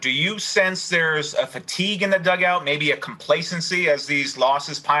Do you sense there's a fatigue in the dugout, maybe a complacency as these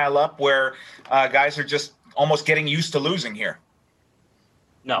losses pile up, where guys are just almost getting used to losing here?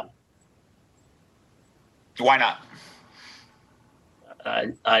 No. Why not?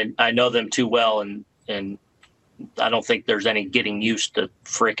 I know them too well, and I don't think there's any getting used to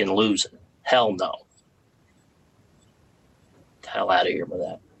freaking losing. Hell no. Hell out of here with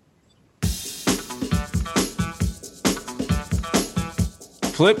that.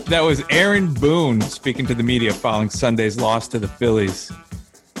 Flip, that was Aaron Boone speaking to the media following Sunday's loss to the Phillies.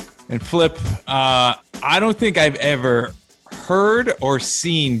 And Flip, I don't think I've ever heard or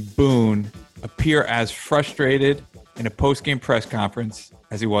seen Boone appear as frustrated in a post-game press conference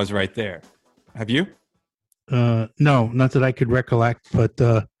as he was right there. Have you? No, not that I could recollect, but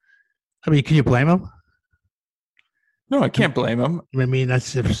I mean, can you blame him? No, I can't blame him. I mean,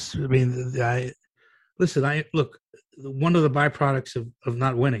 look, one of the byproducts of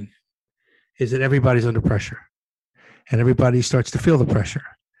not winning is that everybody's under pressure and everybody starts to feel the pressure.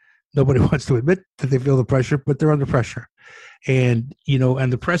 Nobody wants to admit that they feel the pressure, but they're under pressure. And,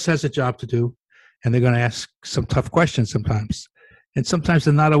 and the press has a job to do, and they're going to ask some tough questions sometimes. And sometimes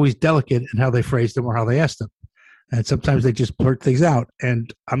they're not always delicate in how they phrase them or how they ask them. And sometimes they just blurt things out.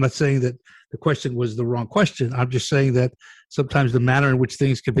 And I'm not saying that the question was the wrong question. I'm just saying that sometimes the manner in which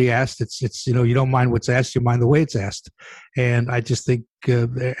things could be asked, it's you don't mind what's asked, you mind the way it's asked. And I just think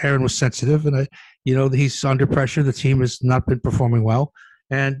Aaron was sensitive, and he's under pressure. The team has not been performing well,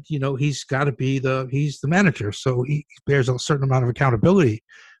 and he's got to be he's the manager, so he bears a certain amount of accountability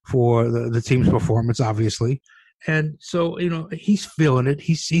for the team's performance, obviously. And so he's feeling it.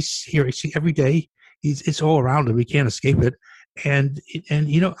 He's here. Every day. It's all around him. He can't escape it. And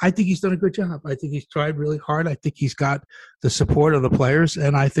I think he's done a good job. I think he's tried really hard. I think he's got the support of the players,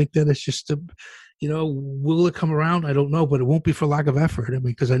 and I think that it's just will it come around? I don't know, but it won't be for lack of effort. I mean,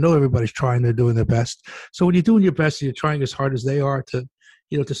 because I know everybody's trying, they're doing their best. So when you're doing your best and you're trying as hard as they are to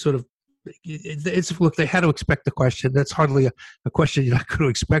sort of, look, they had to expect the question. That's hardly a question you're not going to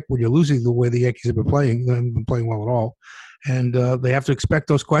expect when you're losing the way the Yankees have been playing. They haven't been playing well at all, and they have to expect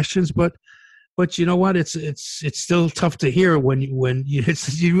those questions. But you know what? It's still tough to hear when you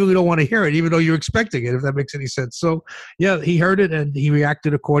really don't want to hear it, even though you're expecting it. If that makes any sense. So yeah, he heard it and he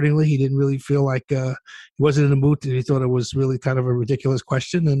reacted accordingly. He didn't really feel like he wasn't in the mood. He thought it was really kind of a ridiculous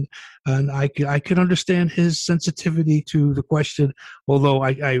question, and I could understand his sensitivity to the question. Although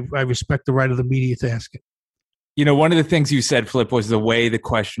I respect the right of the media to ask it. One of the things you said, Flip, was the way the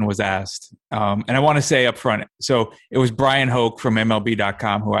question was asked. And I want to say up front, so it was Brian Hoke from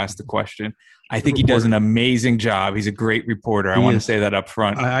MLB.com who asked the question. I think he does an amazing job. He's a great reporter. I want to say that up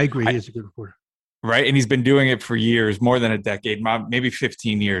front. I agree. He is a good reporter. Right? And he's been doing it for years, more than a decade, maybe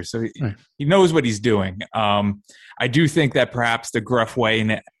 15 years. So he knows what he's doing. I do think that perhaps the gruff way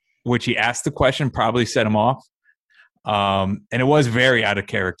in which he asked the question probably set him off. And it was very out of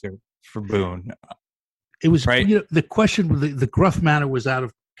character for Boone. It was right. The question, the gruff manner was out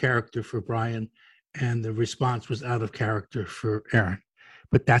of character for Brian, and the response was out of character for Aaron.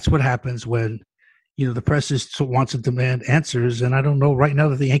 But that's what happens when, the press wants to demand answers. And I don't know right now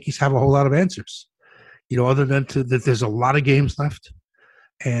that the Yankees have a whole lot of answers, other than that there's a lot of games left.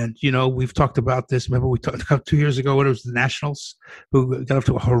 And, we've talked about this. Remember, we talked about 2 years ago when it was the Nationals who got off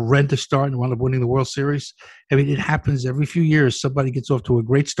to a horrendous start and wound up winning the World Series. I mean, it happens every few years. Somebody gets off to a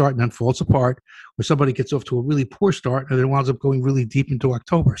great start and then falls apart, or somebody gets off to a really poor start and then winds up going really deep into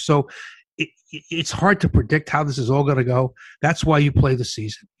October. So it's hard to predict how this is all going to go. That's why you play the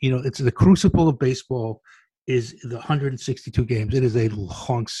season. It's the crucible of baseball is the 162 games. It is a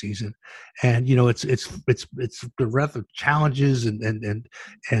long season, and it's the breadth of challenges and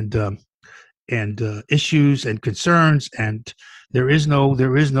issues and concerns, and there is no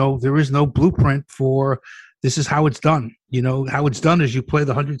blueprint for this is how it's done. How it's done is you play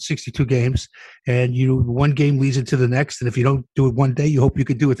the 162 games, and one game leads into the next. And if you don't do it one day, you hope you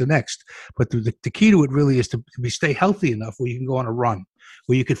can do it the next. But the key to it really is to stay healthy enough where you can go on a run,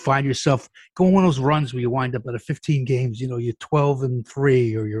 where you could find yourself going on those runs where you wind up at a 15 games, you're 12-3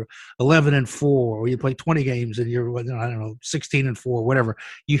 or you're 11-4, or you play 20 games and you're, 16-4, whatever.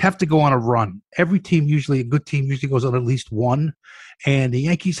 You have to go on a run. A good team usually goes on at least one. And the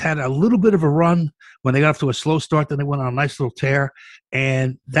Yankees had a little bit of a run when they got off to a slow start, then they went on a nice little tear.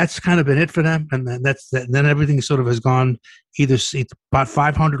 And that's kind of been it for them. And then everything sort of has gone either about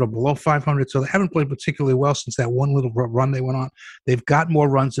 500 or below 500. So they haven't played particularly well since that one little run they went on. They've got more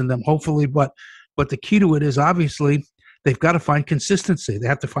runs in them, hopefully. But the key to it is obviously they've got to find consistency. They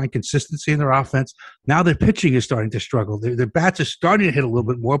have to find consistency in their offense. Now their pitching is starting to struggle. Their bats are starting to hit a little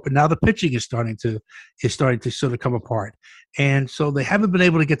bit more, but now the pitching is starting to sort of come apart. And so they haven't been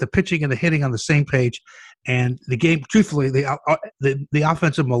able to get the pitching and the hitting on the same page. And the game, truthfully, the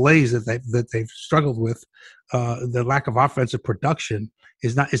offensive malaise that they've struggled with, the lack of offensive production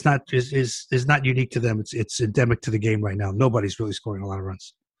is not unique to them. It's endemic to the game right now. Nobody's really scoring a lot of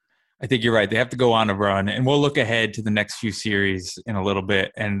runs. I think you're right. They have to go on a run, and we'll look ahead to the next few series in a little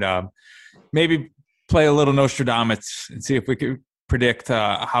bit, and maybe play a little Nostradamus and see if we could predict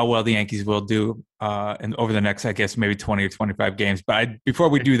how well the Yankees will do over the next, I guess, maybe 20 or 25 games. But before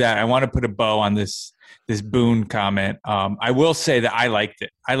we do that, I want to put a bow on this Boone comment. I will say that I liked it.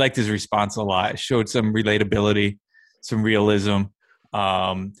 I liked his response a lot. It showed some relatability, some realism,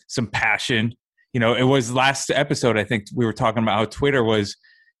 some passion. It was last episode, I think we were talking about how Twitter was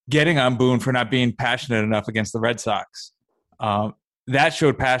getting on Boone for not being passionate enough against the Red Sox. That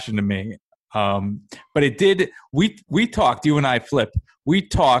showed passion to me. But it did. We talked, you and I, Flip. We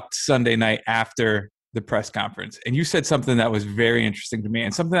talked Sunday night after the press conference, and you said something that was very interesting to me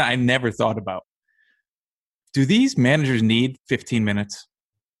and something that I never thought about. Do these managers need 15 minutes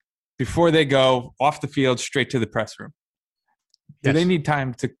before they go off the field straight to the press room? Do they need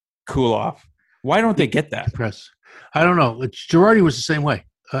time to cool off? Why don't they get that? Press. I don't know. Girardi was the same way.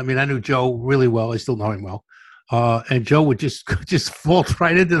 I mean, I knew Joe really well. I still know him well. And Joe would just fall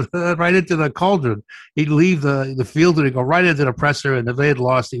right into the cauldron. He'd leave the field and he'd go right into the presser. And if they had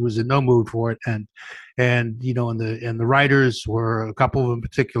lost, he was in no mood for it. And the writers were, a couple of them in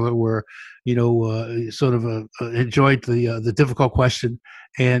particular, were sort of enjoyed the difficult question.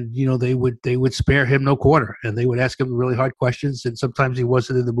 And they would spare him no quarter, and they would ask him really hard questions. And sometimes he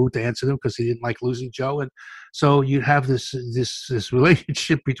wasn't in the mood to answer them because he didn't like losing Joe. And so you'd have this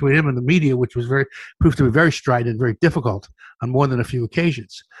relationship between him and the media, which was proved to be very strident, very difficult on more than a few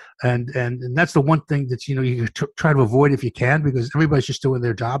occasions. And that's the one thing that you try to avoid if you can, because everybody's just doing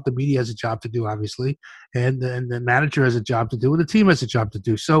their job. The media has a job to do, obviously, and the manager has a job to do, and the team has a job to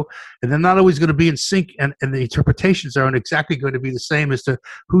do. So, and they're not always going to be in sync, and the interpretations aren't exactly going to be the same as to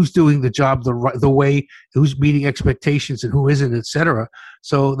who's doing the job the way, who's meeting expectations and who isn't, etc.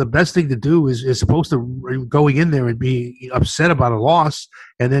 So the best thing to do is supposed to going in there and be upset about a loss,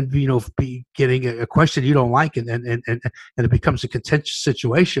 and then be getting a question you don't like, and it becomes a contentious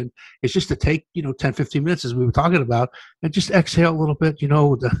situation. It's just to take 10, 15 minutes, as we were talking about, and just exhale a little bit. I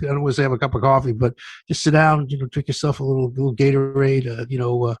don't want to say have a cup of coffee, but just sit down, drink yourself a little Gatorade,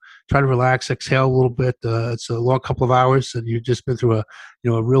 try to relax, exhale a little bit. It's a long couple of hours, and you've just been through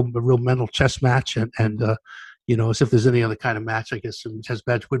a real mental chess match, and as if there's any other kind of match, I guess a chess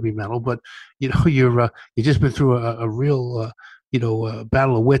match would be mental, but you've just been through a real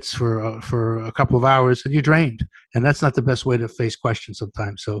battle of wits for a couple of hours, and you're drained. And that's not the best way to face questions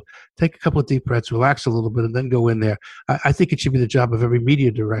sometimes. So take a couple of deep breaths, relax a little bit, and then go in there. I think it should be the job of every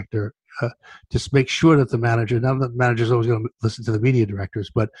media director to make sure that the manager, not that the manager's always going to listen to the media directors,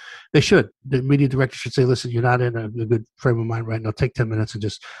 but they should. The media director should say, listen, you're not in a good frame of mind right now. Take 10 minutes and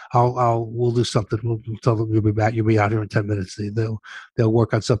just, we'll do something. We'll tell them you'll be back. You'll be out here in 10 minutes. They'll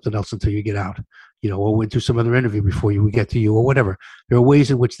work on something else until you get out. Or we'll do some other interview before we get to you, or whatever. There are ways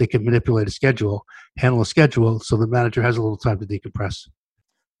in which they can manipulate a schedule, handle a schedule, so the manager has a little time to decompress.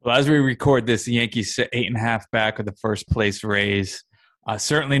 Well, as we record this, the Yankees sit 8.5 back of the first place Rays.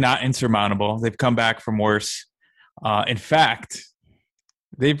 Certainly not insurmountable. They've come back from worse. In fact,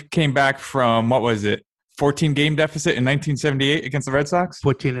 they've came back from, 14 game deficit in 1978 against the Red Sox?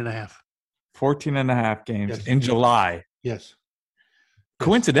 14 and a half. 14 and a half games in July. Yes.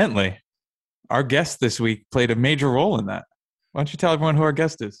 Coincidentally, our guest this week played a major role in that. Why don't you tell everyone who our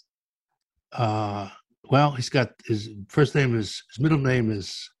guest is? Well, he's got his middle name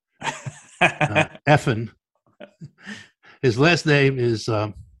is Effin. His last name is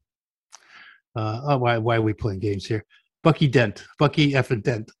why are we playing games here? Bucky Dent. Bucky Effin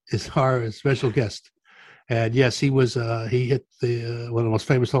Dent is our special guest. And yes, he was he hit one of the most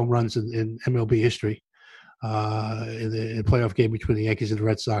famous home runs in MLB history in the playoff game between the Yankees and the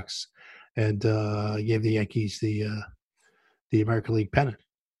Red Sox, and gave the Yankees the American League pennant.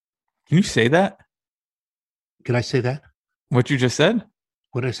 Can you say that? Can I say that? What you just said?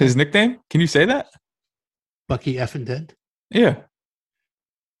 What did I say? His nickname? Can you say that? Bucky Effin Dent? Yeah.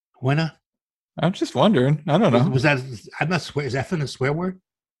 Why not? I'm just wondering. I don't know. Was that? I'm not swear. Is Effin a swear word?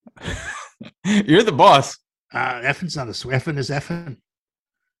 You're the boss. Effin's not a swear. Effin is Effin.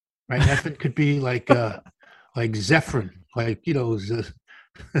 Right? Effin could be like Zephyrin, like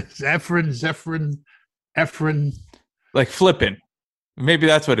Efren. Like flippin'. Maybe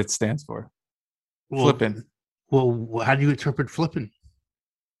that's what it stands for. Well, flippin'. Well, how do you interpret flipping?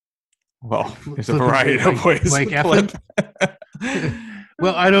 Well, there's a Flipping variety of ways like to effing? flip.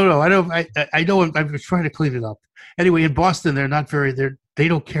 Well, I don't know. I know. I'm trying to clean it up. Anyway, in Boston, they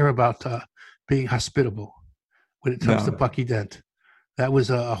don't care about being hospitable when it comes to No. Bucky Dent. That was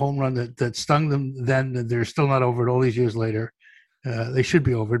a home run that stung them then, and they're still not over it all these years later. They should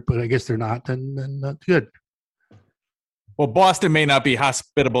be over it, but I guess they're not. And that's good. Well, Boston may not be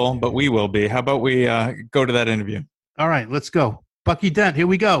hospitable, but we will be. How about we go to that interview? All right, let's go. Bucky Dent, here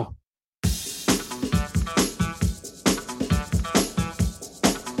we go.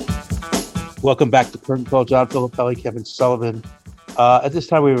 Welcome back to Curtain Call. John Filippelli, Kevin Sullivan. At this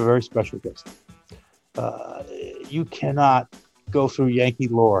time, we have a very special guest. You cannot go through Yankee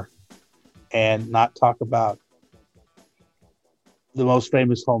lore and not talk about the most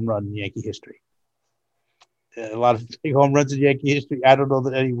famous home run in Yankee history. A lot of big home runs in Yankee history. I don't know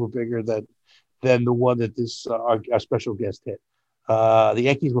that any were bigger than the one that this our special guest hit. The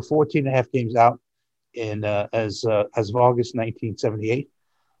Yankees were 14 and a half games out as of August 1978.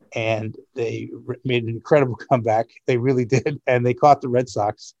 And they made an incredible comeback. They really did. And they caught the Red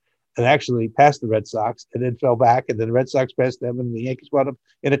Sox and actually passed the Red Sox and then fell back. And then the Red Sox passed them and the Yankees wound up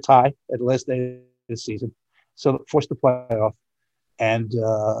in a tie at the last day of the season. So forced the playoff. And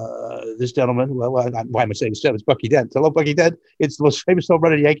this gentleman, why am I saying this gentleman? It's Bucky Dent. Hello, Bucky Dent. It's the most famous home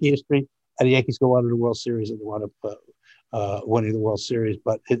run in Yankee history. And the Yankees go on to the World Series and they wound up winning the World Series.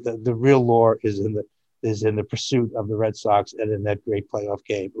 But the real lore is in the pursuit of the Red Sox and in that great playoff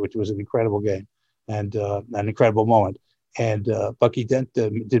game, which was an incredible game and an incredible moment. And Bucky Dent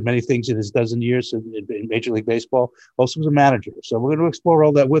did many things in his dozen years in Major League Baseball. Also was a manager. So we're going to explore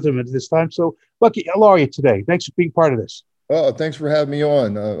all that with him at this time. So, Bucky, how are you today? Thanks for being part of this. Oh, thanks for having me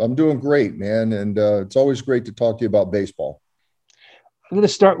on. I'm doing great, man. And it's always great to talk to you about baseball. I'm going to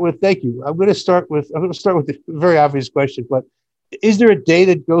start with, thank you. I'm going to start with the very obvious question, but is there a day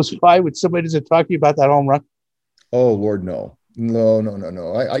that goes by when somebody doesn't talk to you about that home run? Oh, Lord, no.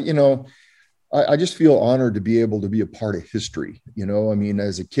 I just feel honored to be able to be a part of history. I mean,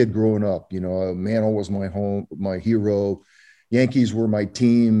 as a kid growing up, Mantle was my hero. Yankees were my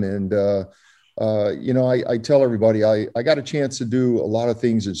team. And, I tell everybody I got a chance to do a lot of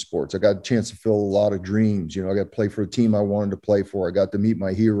things in sports. I got a chance to fill a lot of dreams. I got to play for a team I wanted to play for. I got to meet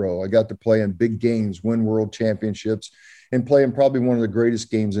my hero. I got to play in big games, win world championships, and play in probably one of the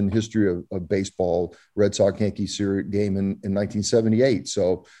greatest games in the history of baseball, Red Sox-Yankee series game in 1978.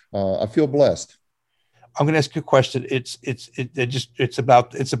 So I feel blessed. I'm going to ask you a question. It's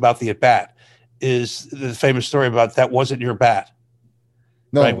about the at bat. Is the famous story about that wasn't your bat?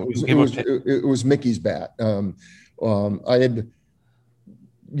 No, right? it was Mickey's bat. I had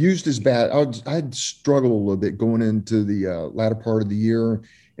used his bat. I had struggled a little bit going into the latter part of the year,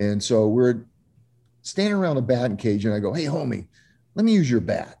 and so we're standing around the batting cage, and I go, "Hey, homie, let me use your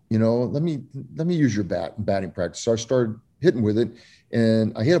bat. Let me use your bat in batting practice." So I started hitting with it,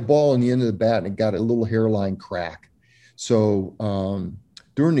 and I hit a ball in the end of the bat, and it got a little hairline crack. So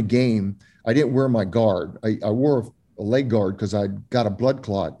during the game, I didn't wear my guard. I wore a leg guard because I got a blood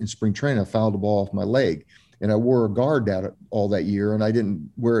clot in spring training. I fouled the ball off my leg, and I wore a guard all that year, and I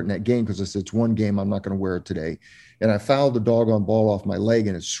didn't wear it in that game because I said, it's one game, I'm not going to wear it today. And I fouled the doggone ball off my leg,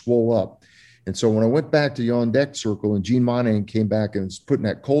 and it swole up. And so when I went back to the on-deck circle and Gene Monahan came back and was putting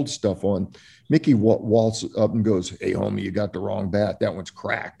that cold stuff on, Mickey waltzed up and goes, "Hey, homie, you got the wrong bat. That one's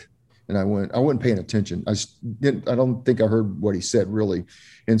cracked." And I wasn't paying attention. I don't think I heard what he said, really.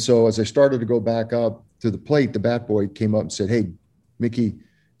 And so as I started to go back up to the plate, the bat boy came up and said, "Hey, Mickey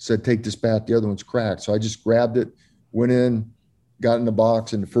said, take this bat. The other one's cracked." So I just grabbed it, went in, got in the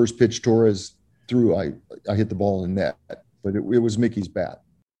box, and the first pitch Torres threw, I hit the ball in the net. But it was Mickey's bat.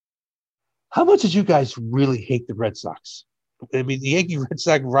 How much did you guys really hate the Red Sox? I mean, the Yankee-Red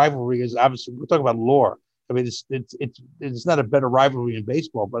Sox rivalry is obviously, we're talking about lore. I mean, it's not a better rivalry in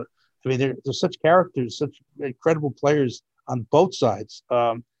baseball, but I mean, there's such characters, such incredible players on both sides.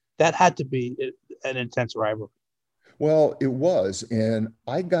 That had to be an intense rivalry. Well, it was, and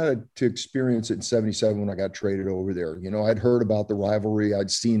I got to experience it in '77 when I got traded over there. I'd heard about the rivalry,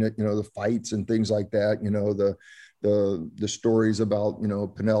 I'd seen it, the fights and things like that. The stories about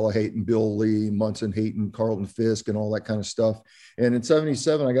Piniella hating Bill Lee, Munson hating Carlton Fisk, and all that kind of stuff. And in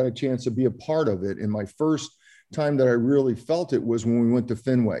 '77, I got a chance to be a part of it. And my first time that I really felt it was when we went to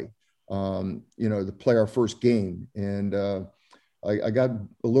Fenway, to play our first game. And I got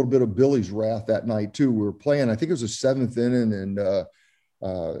a little bit of Billy's wrath that night too. We were playing, I think it was the seventh inning, and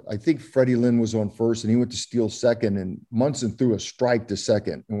I think Freddie Lynn was on first, and he went to steal second, and Munson threw a strike to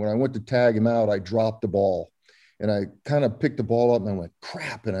second. And when I went to tag him out, I dropped the ball. and I kind of picked the ball up and I went,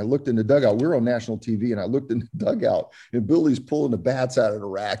 crap. And I looked in the dugout. We were on national TV, and I looked in the dugout, and Billy's pulling the bats out of the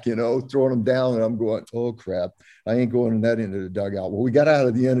rack, throwing them down. And I'm going, oh, crap. I ain't going in that end of the dugout. Well, we got out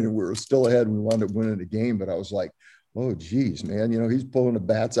of the end and we were still ahead, and we wound up winning the game. But I was like, oh, geez, man, he's pulling the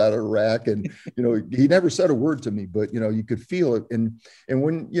bats out of the rack. And, he never said a word to me, but, you could feel it. And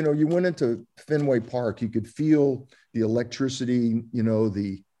when, you went into Fenway Park, you could feel the electricity,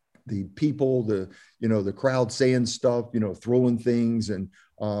 the people, the crowd saying stuff, throwing things. And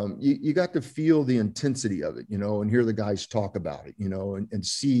you got to feel the intensity of it, and hear the guys talk about it, and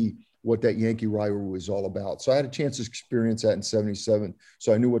see what that Yankee rivalry was all about. So I had a chance to experience that in 77.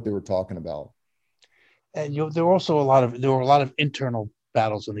 So I knew what they were talking about. And there were also a lot of internal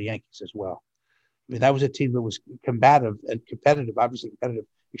battles in the Yankees as well. I mean, that was a team that was combative and competitive, obviously competitive,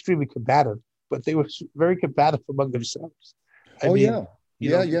 extremely combative, but they were very combative among themselves. I mean,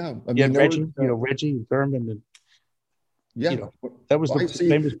 yeah. I mean, Reggie and Thurman, and that was the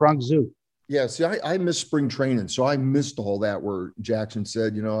famous Bronx Zoo. Yeah, see, I missed spring training, so I missed all that where Jackson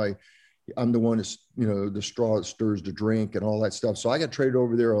said, I'm the one that's, the straw that stirs the drink and all that stuff. So I got traded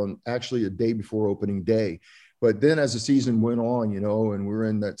over there on actually a day before opening day. But then as the season went on, and we're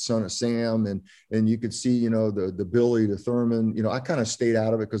in that Son of Sam, and you could see, the Billy, the Thurman, I kind of stayed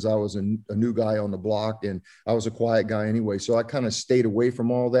out of it because I was a new guy on the block, and I was a quiet guy anyway. So I kind of stayed away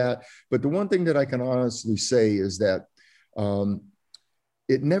from all that. But the one thing that I can honestly say is that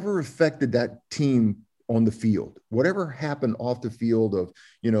it never affected that team on the field. Whatever happened off the field of,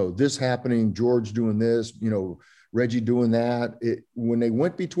 this happening, George doing this, Reggie doing that, when they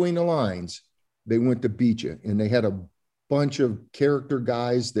went between the lines, they went to beat you. And they had a bunch of character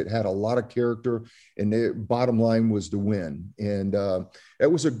guys that had a lot of character, and their bottom line was to win. And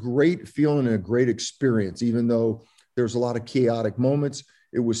that was a great feeling and a great experience. Even though there's a lot of chaotic moments,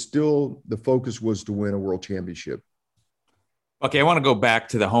 it was still, the focus was to win a world championship. Okay, I want to go back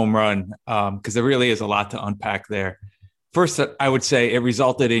to the home run because there really is a lot to unpack there. First, I would say it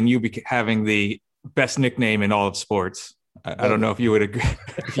resulted in you having the best nickname in all of sports. I don't know if you would agree.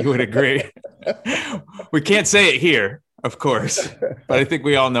 If you would agree, we can't say it here, of course, but I think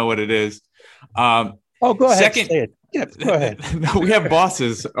we all know what it is. Go ahead. Second, say it. Yeah, go ahead. No, we have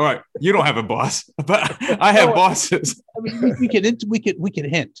bosses. All right, you don't have a boss, but I have bosses. I mean, we can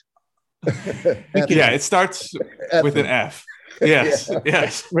hint. Yeah, it starts with an F. Yes,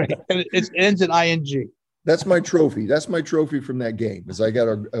 yes. Right. And it ends in ING. That's my trophy. That's my trophy from that game, is I got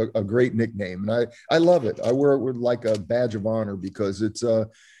a great nickname, and I love it. I wear it with like a badge of honor because it's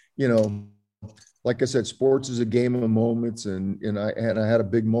like I said, sports is a game of moments, and I had a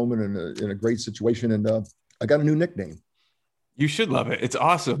big moment in a great situation, and I got a new nickname. You should love it. It's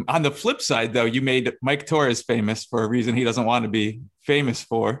awesome. On the flip side, though, you made Mike Torres famous for a reason he doesn't want to be famous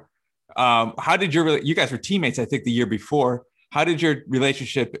for. How did you guys were teammates, I think, the year before. How did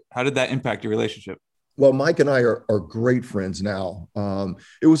that impact your relationship? Well, Mike and I are great friends now.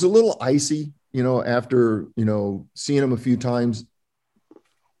 It was a little icy, after, seeing him a few times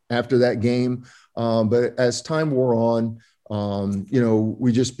after that game. But as time wore on,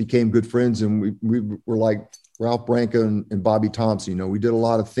 we just became good friends, and we were like Ralph Branca and Bobby Thompson. We did a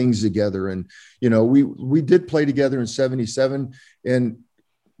lot of things together, and, we did play together in 77, and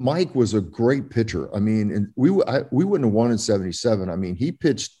Mike was a great pitcher. I mean, and we wouldn't have won in 77. I mean, he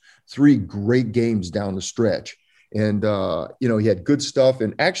pitched 3 great games down the stretch, and, he had good stuff.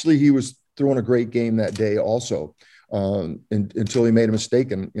 And actually he was throwing a great game that day also, until he made a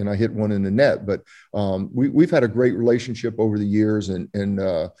mistake and I hit one in the net. But we've had a great relationship over the years, and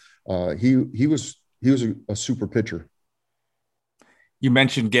he was a super pitcher. You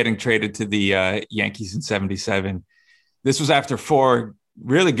mentioned getting traded to the Yankees in 77. This was after 4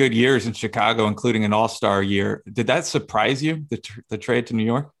 really good years in Chicago, including an all-star year. Did that surprise you, the trade to New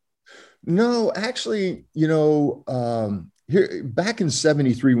York? No, actually, here back in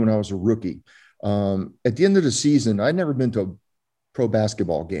 73, when I was a rookie, at the end of the season, I'd never been to a pro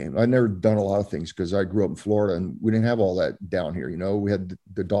basketball game. I'd never done a lot of things because I grew up in Florida and we didn't have all that down here. We had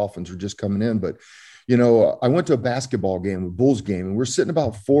the Dolphins were just coming in, but I went to a basketball game, a Bulls game, and we're sitting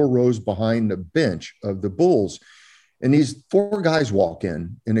about 4 rows behind the bench of the Bulls. And these 4 guys walk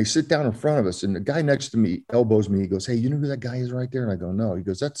in and they sit down in front of us. And the guy next to me elbows me. He goes, "Hey, you know who that guy is right there?" And I go, "No." He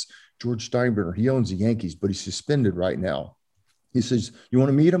goes, "That's George Steinbrenner. He owns the Yankees, but he's suspended right now." He says, "You want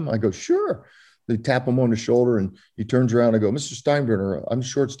to meet him?" I go, "Sure." They tap him on the shoulder and he turns around and I go, "Mr. Steinbrenner, I'm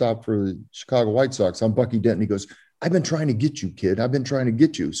shortstop for the Chicago White Sox. I'm Bucky Denton." He goes, "I've been trying to get you, kid. I've been trying to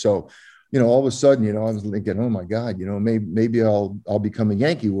get you." So, all of a sudden, I was thinking, oh my God, maybe I'll become a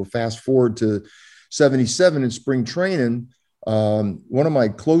Yankee. Well, fast forward to 77 in spring training. one of my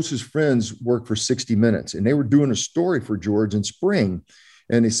closest friends worked for 60 Minutes, and they were doing a story for George in spring.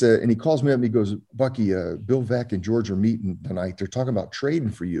 And he calls me up and he goes, Bucky, Bill Veeck and George are meeting tonight. They're talking about trading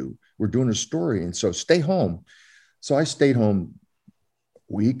for you. We're doing a story. And so stay home. So I stayed home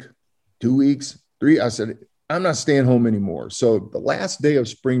a week, 2 weeks, 3. I said, I'm not staying home anymore. So the last day of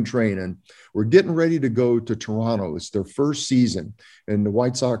spring training, we're getting ready to go to Toronto. It's their first season, and the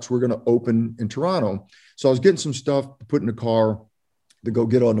White Sox were going to open in Toronto. So I was getting some stuff to put in the car to go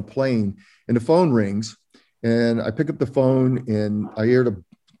get on the plane, and the phone rings. And I pick up the phone and I hear the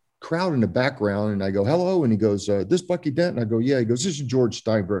crowd in the background and I go, hello. And he goes, this Bucky Dent? And I go, yeah. He goes, this is George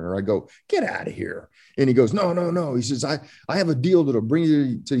Steinbrenner. I go, get out of here. And he goes, no. He says, I have a deal that'll bring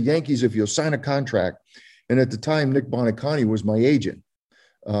you to the Yankees if you'll sign a contract. And at the time, Nick Bonicani was my agent,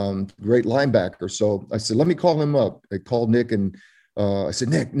 great linebacker. So I said, let me call him up. I called Nick and I said,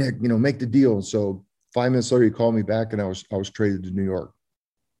 Nick, make the deal. And so 5 minutes later, he called me back and I was traded to New York.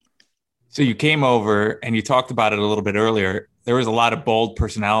 So you came over and you talked about it a little bit earlier. There was a lot of bold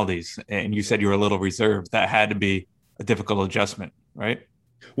personalities and you said you were a little reserved. That had to be a difficult adjustment, right?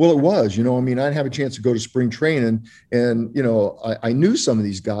 Well, it was, I didn't have a chance to go to spring training and, I knew some of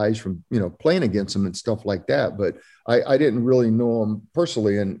these guys from, playing against them and stuff like that, but I didn't really know them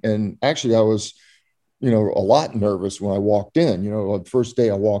personally. And actually I was, a lot nervous when I walked in, the first day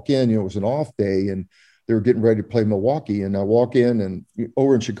I walk in, it was an off day and they were getting ready to play Milwaukee. And I walk in and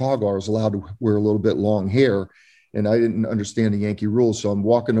over in Chicago, I was allowed to wear a little bit long hair and I didn't understand the Yankee rules. So I'm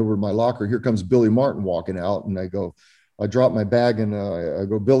walking over to my locker. Here comes Billy Martin walking out. And I drop my bag and I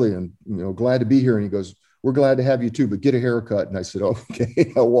go, Billy, and, glad to be here. And he goes, we're glad to have you too, but get a haircut. And I said,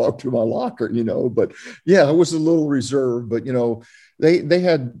 okay. I walked to my locker, but yeah, I was a little reserved, but, they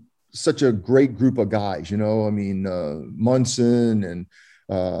had such a great group of guys, Munson and,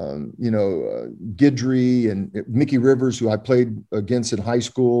 Guidry and Mickey Rivers, who I played against in high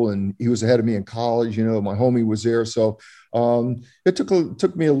school, and he was ahead of me in college. My homie was there. So it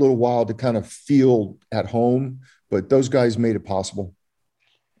took me a little while to kind of feel at home, but those guys made it possible.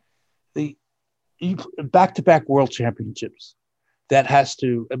 The back-to-back world championships, that has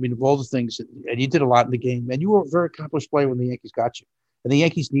to, of all the things, and you did a lot in the game, and you were a very accomplished player when the Yankees got you. And the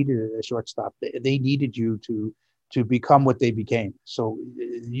Yankees needed a shortstop. They needed you to become what they became. So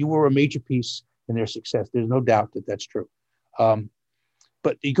you were a major piece in their success. There's no doubt that that's true.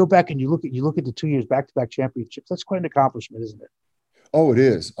 But you go back and you look at the 2 years back-to-back championships. That's quite an accomplishment, isn't it? Oh, it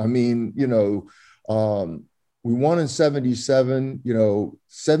is. We won in 77,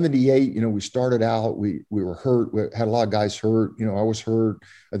 78, we started out, we were hurt. We had a lot of guys hurt. I was hurt.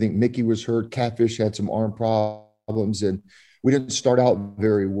 I think Mickey was hurt. Catfish had some arm problems and we didn't start out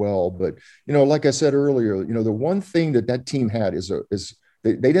very well, but, like I said earlier, the one thing that team had is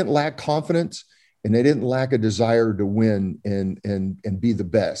they didn't lack confidence and they didn't lack a desire to win and be the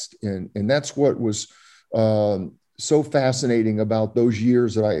best. And that's what was so fascinating about those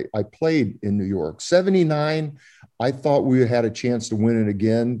years that I played in New York. 79, I thought we had a chance to win it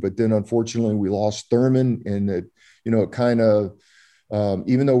again, but then unfortunately we lost Thurman and it kind of,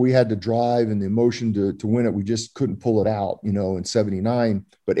 even though we had to drive and the emotion to win it, we just couldn't pull it out, in 79.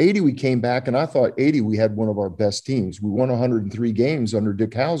 But 80, we came back, and I thought 80, we had one of our best teams. We won 103 games under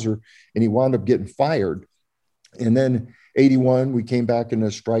Dick Hauser, and he wound up getting fired. And then 81, we came back in a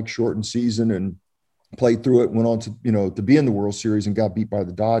strike-shortened season and played through it, went on to be in the World Series and got beat by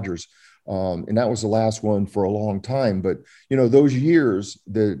the Dodgers. And that was the last one for a long time. But, those years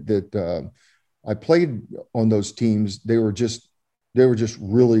that I played on those teams, they were just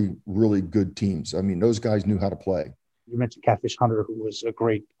really, really good teams. Those guys knew how to play. You mentioned Catfish Hunter, who was a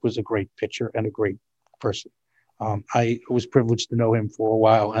great pitcher and a great person. I was privileged to know him for a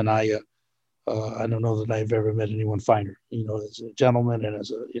while, and I don't know that I've ever met anyone finer. As a gentleman and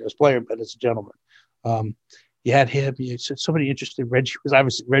as a player, but as a gentleman. You had him. You had so many interesting.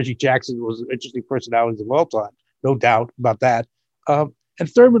 Reggie Jackson was an interesting personality of all time, no doubt about that. And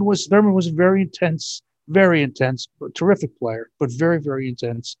Thurman was a very intense, but terrific player, but very, very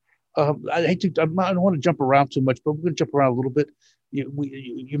intense. I don't want to jump around too much, but we're going to jump around a little bit.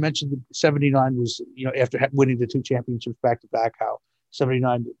 You mentioned the 79 was, after winning the 2 championships back to back, how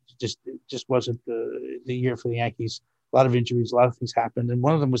 79 just wasn't the year for the Yankees. A lot of injuries, a lot of things happened, and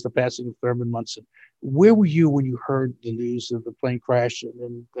one of them was the passing of Thurman Munson. Where were you when you heard the news of the plane crash,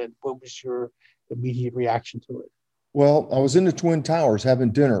 and what was your immediate reaction to it? Well, I was in the Twin Towers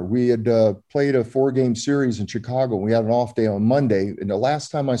having dinner. We had played a 4-game series in Chicago. We had an off day on Monday. And the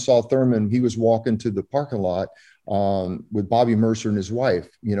last time I saw Thurman, he was walking to the parking lot with Bobby Mercer and his wife.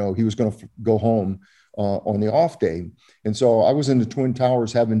 He was going to go home on the off day. And so I was in the Twin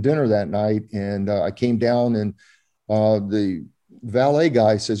Towers having dinner that night. And I came down and the valet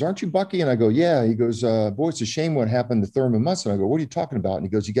guy says, "Aren't you Bucky?" And I go, "Yeah." He goes, "Boy, it's a shame what happened to Thurman Munson." I go, "What are you talking about?" And he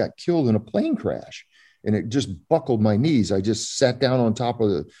goes, "He got killed in a plane crash." And it just buckled my knees. I just sat down on top of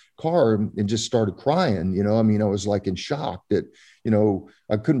the car and just started crying. I mean, I was like in shock that,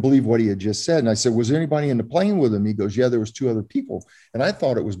 I couldn't believe what he had just said. And I said, "Was there anybody in the plane with him?" He goes, "Yeah, there was two other people." And I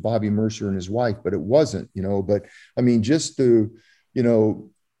thought it was Bobby Mercer and his wife, but it wasn't, but I mean, just to,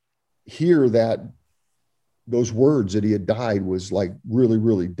 hear that those words that he had died was like really,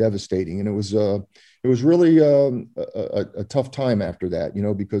 really devastating. And it was really a tough time after that,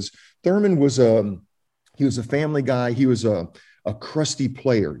 because Thurman was, he was a family guy. He was a crusty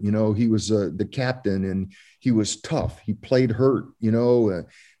player. He was the captain, and he was tough. He played hurt. He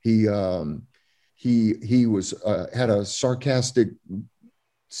was had a sarcastic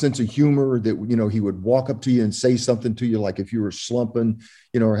sense of humor that he would walk up to you and say something to you, like if you were slumping,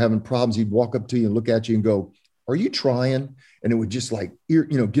 or having problems, he'd walk up to you and look at you and go, "Are you trying?" And it would just like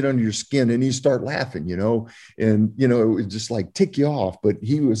get under your skin, and you start laughing, and it would just like tick you off. But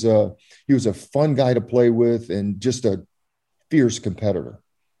he was a fun guy to play with, and just a fierce competitor.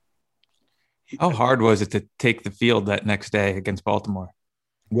 How hard was it to take the field that next day against Baltimore?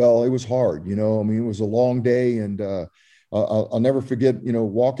 Well, it was hard, I mean, it was a long day, and I'll never forget,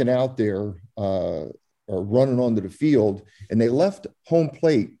 walking out there or running onto the field, and they left home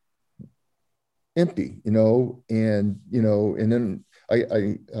plate empty, and then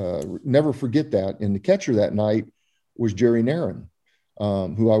I never forget that. And the catcher that night was Jerry Narron,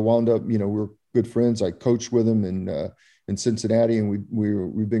 who I wound up, we're good friends. I coached with him in Cincinnati, and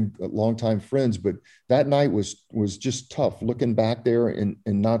we've been longtime friends. But that night was just tough, looking back there and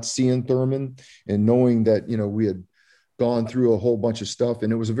not seeing Thurman, and knowing that we had gone through a whole bunch of stuff,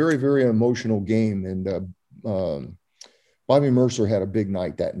 and it was a very, very emotional game. And Bobby Mercer had a big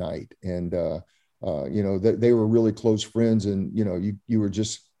night that night, and they were really close friends, and you were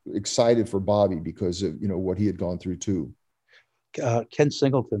just excited for Bobby because of what he had gone through too. Ken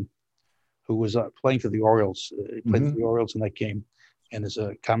Singleton, who was playing for the Orioles, played for the Orioles in that game, and is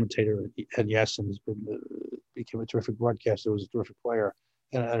a commentator at Yes, and has became a terrific broadcaster. Was a terrific player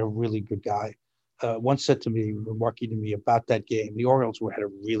and a really good guy. Once said to me, remarking to me about that game, the Orioles had a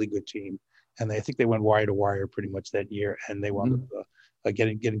really good team, and I think they went wire to wire pretty much that year, and they wound up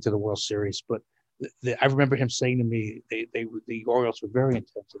getting to the World Series. But I remember him saying to me, the Orioles were very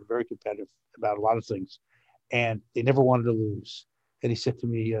intense and very competitive about a lot of things, and they never wanted to lose. And he said to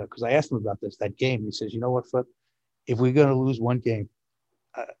me, because I asked him about that game, he says, "You know what, Flip? If we're going to lose one game,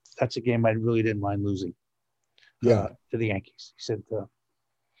 that's a game I really didn't mind losing to the Yankees." He said,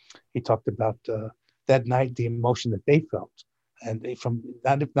 he talked about that night, the emotion that they felt, and they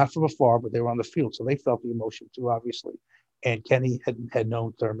not from afar, but they were on the field, so they felt the emotion too, obviously. And Kenny had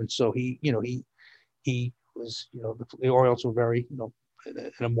known Thurman, so he was, the Orioles were very,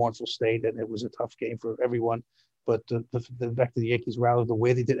 in a mournful state, and it was a tough game for everyone. But the fact that the Yankees rallied the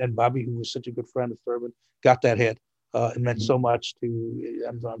way they did, and Bobby, who was such a good friend of Thurman, got that hit. It meant so much to,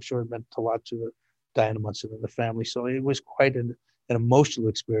 I'm sure it meant a lot to Diana Munson and the family. So it was quite an emotional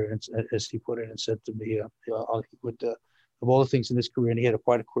experience, as he put it, and said to me, he would, of all the things in his career, and he had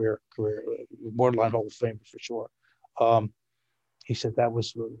quite a career, borderline Hall of Fame for sure. He said that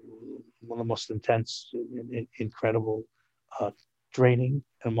was one of the most intense, incredible, draining,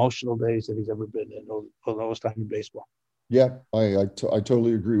 emotional days that he's ever been in, all those time in baseball. Yeah, I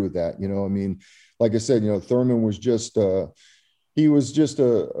totally agree with that. I mean, like I said, Thurman was just he was just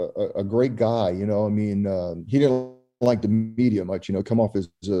a great guy. I mean, he didn't like the media much, come off as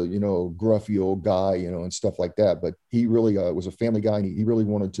a, gruffy old guy, and stuff like that. But he really was a family guy, and he really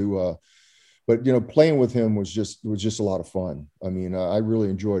wanted to. But playing with him was just a lot of fun. I mean, I really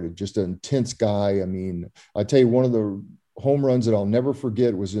enjoyed it. Just an intense guy. I mean, I tell you, one of the home runs that I'll never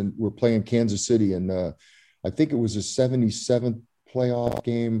forget was we're playing Kansas City, and I think it was a 77th playoff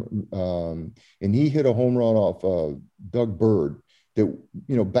game, and he hit a home run off Doug Bird.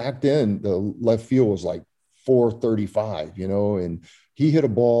 That back then the left field was like 435, and he hit a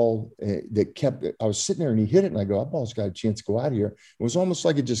ball that kept. I was sitting there and he hit it, and I go, "That ball's got a chance to go out of here." It was almost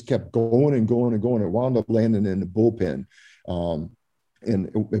like it just kept going and going and going. It wound up landing in the bullpen,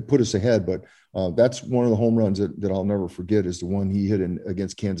 and it put us ahead. But that's one of the home runs that I'll never forget, is the one he hit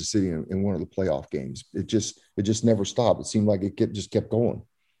against Kansas City in one of the playoff games. It just never stopped. It seemed like it just kept going.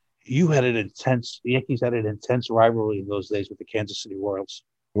 The Yankees had an intense rivalry in those days with the Kansas City Royals.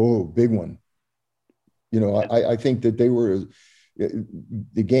 Oh, big one. I think that they were,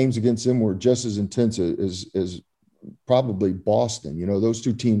 the games against them were just as intense as probably Boston. You know, those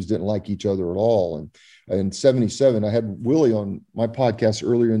two teams didn't like each other at all. And in 77, I had Willie on my podcast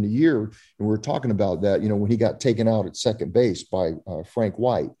earlier in the year, and we were talking about that, you know, when he got taken out at second base by Frank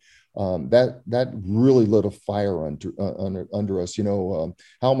White. That really lit a fire under us. You know,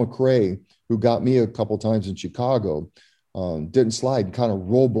 Hal McRae, who got me a couple times in Chicago, didn't slide, kind of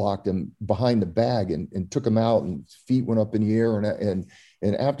roadblocked him behind the bag and took him out, and feet went up in the air.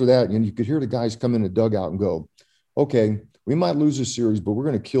 And after that, you could hear the guys come in the dugout and go, okay, we might lose this series, but we're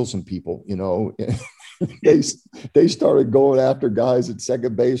going to kill some people, you know. They started going after guys at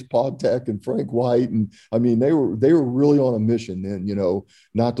second base, Podtek and Frank White. And I mean, they were really on a mission then, you know,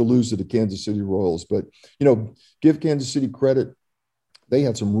 not to lose to the Kansas City Royals. But, you know, give Kansas City credit. They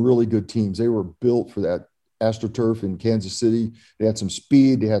had some really good teams. They were built for that AstroTurf in Kansas City. They had some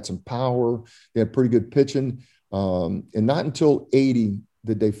speed. They had some power. They had pretty good pitching. And not until 80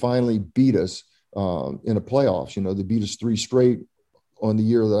 did they finally beat us in the playoffs. You know, they beat us 3 straight on the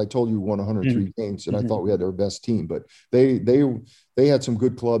year that I told you won 103 games, and I thought we had our best team. But they had some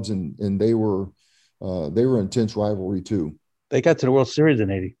good clubs, and they were intense rivalry too. They got to the World Series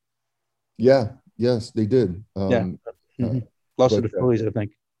in 80. Yeah, yes, they did. Lost to the Phillies, I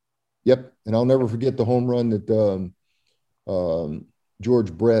think. Yep, and I'll never forget the home run that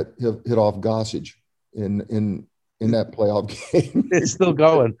George Brett hit off Gossage in that playoff game. It's still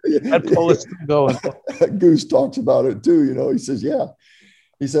going. That poll is still going. Goose talks about it too. You know, he says, yeah.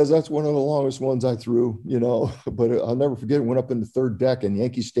 He says, that's one of the longest ones I threw, you know, but I'll never forget it. Went up in the third deck, and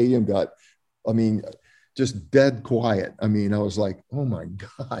Yankee Stadium got, I mean, just dead quiet. I mean, I was like, oh my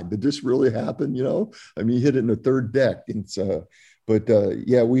God, did this really happen? You know, I mean, he hit it in the third deck. And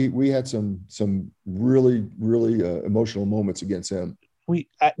yeah, we had some really, really emotional moments against him. We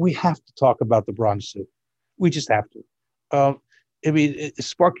have to talk about the Bronx Zoo. We just have to. I mean,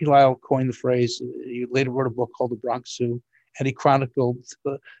 Sparky Lyle coined the phrase. He later wrote a book called The Bronx Zoo, and he chronicled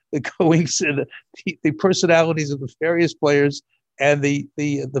the goings and the personalities of the various players and the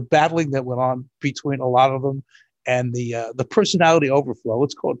battling that went on between a lot of them, and the personality overflow.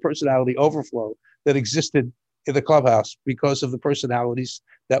 Let's call it personality overflow that existed in the clubhouse because of the personalities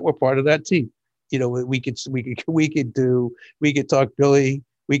that were part of that team. You know, we could talk Billy.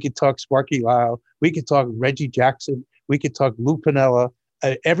 We could talk Sparky Lyle. We could talk Reggie Jackson. We could talk Lou Piniella.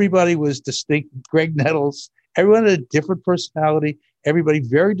 Everybody was distinct. Greg Nettles. Everyone had a different personality. Everybody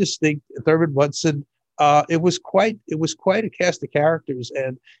very distinct. Thurman Munson. It was quite a cast of characters,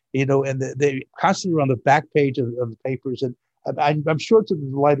 and you know, and they constantly were on the back page of the papers. And I'm sure to the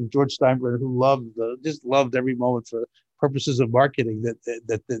delight of George Steinbrenner, who just loved every moment for purposes of marketing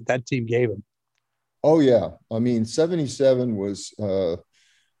that team gave him. Oh yeah, I mean, 77 was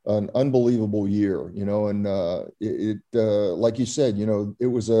an unbelievable year, you know, and like you said, you know, it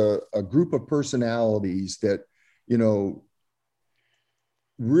was a group of personalities that, you know,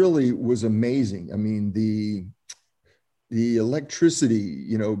 really was amazing. I mean, the electricity,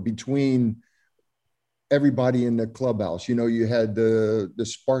 you know, between everybody in the clubhouse. You know, you had the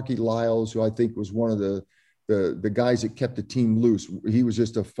Sparky Lyles, who I think was one of the guys that kept the team loose. He was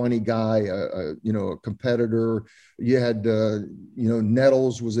just a funny guy, you know, a competitor. You had, you know,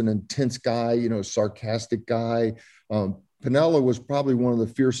 Nettles was an intense guy, you know, sarcastic guy. Piniella was probably one of the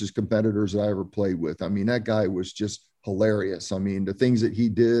fiercest competitors that I ever played with. I mean, that guy was just hilarious. I mean, the things that he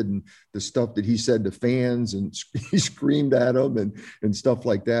did and the stuff that he said to fans, and he screamed at them and stuff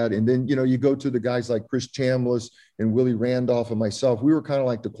like that. And then, you know, you go to the guys like Chris Chambliss and Willie Randolph and myself. We were kind of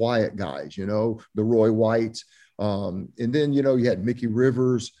like the quiet guys, you know, the Roy Whites. And then, you know, you had Mickey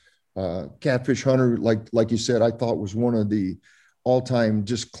Rivers, Catfish Hunter, like you said, I thought was one of the all-time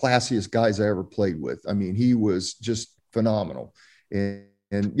just classiest guys I ever played with. I mean, he was just phenomenal.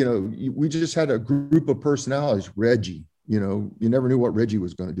 And, you know, we just had a group of personalities. Reggie, you know, you never knew what Reggie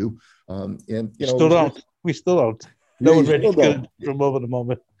was going to do. And, you know, we still don't. No one's Reggie's good from moment to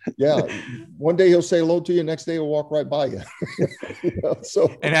moment. Yeah. One day he'll say hello to you. Next day he'll walk right by you. You know,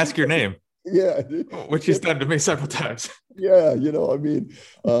 and ask your name. Yeah. Which he's done to me several times. Yeah. You know, I mean,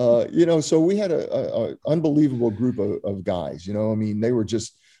 you know, so we had a unbelievable group of guys, you know, I mean, they were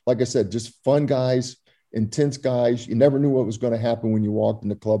just, like I said, just fun guys, intense guys. You never knew what was going to happen when you walked in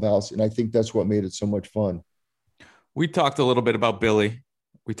the clubhouse. And I think that's what made it so much fun. We talked a little bit about Billy.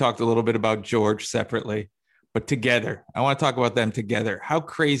 We talked a little bit about George separately, but together, I want to talk about them together. How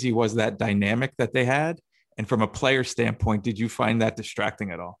crazy was that dynamic that they had? And from a player standpoint, did you find that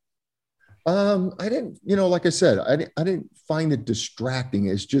distracting at all? I didn't, you know, like I said, I didn't find it distracting.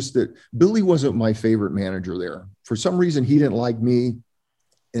 It's just that Billy wasn't my favorite manager there. For some reason, he didn't like me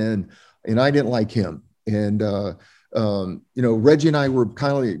and I didn't like him. And Reggie and I were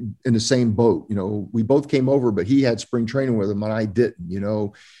kind of in the same boat. We both came over, but he had spring training with him and I didn't.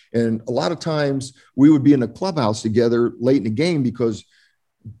 And a lot of times we would be in the clubhouse together late in the game because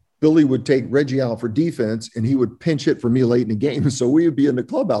Billy would take Reggie out for defense and he would pinch hit for me late in the game. So we would be in the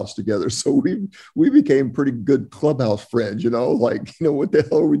clubhouse together. So we became pretty good clubhouse friends, what the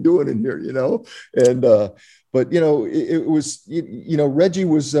hell are we doing in here, And, but, it was, Reggie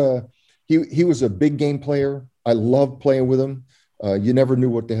was, he was a big game player. I loved playing with him. You never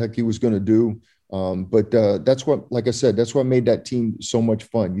knew what the heck he was going to do. But that's what, like I said, that's what made that team so much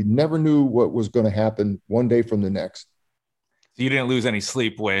fun. You never knew what was going to happen one day from the next. So you didn't lose any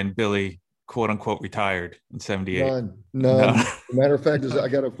sleep when Billy, quote unquote, retired in 78? None. No. Matter of fact, I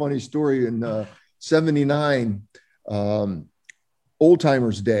got a funny story in 79, Old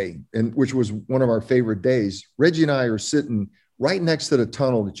Timers Day, which was one of our favorite days. Reggie and I are sitting right next to the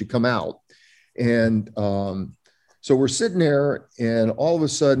tunnel that you come out. And so we're sitting there and all of a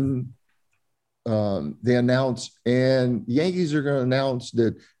sudden they announce, and the Yankees are going to announce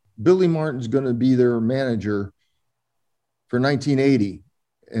that Billy Martin's going to be their manager for 1980.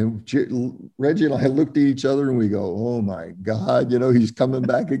 And Reggie and I looked at each other and we go, oh my God, he's coming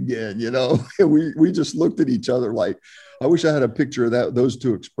back again, and we just looked at each other like, I wish I had a picture of those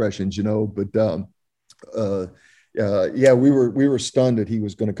two expressions, but yeah, we were stunned that he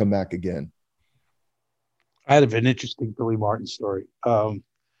was going to come back again. I had an interesting Billy Martin story.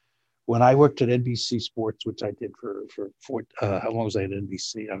 When I worked at NBC Sports, which I did for how long was I at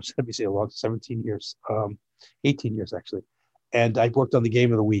NBC? I was at NBC a long 17 years, 18 years actually. And I worked on the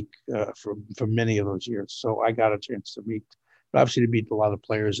game of the week for many of those years. So I got a chance to meet a lot of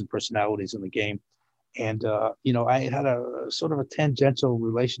players and personalities in the game. And, I had a sort of a tangential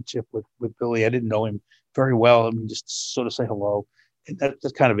relationship with Billy. I didn't know him very well. I mean, just sort of say hello. And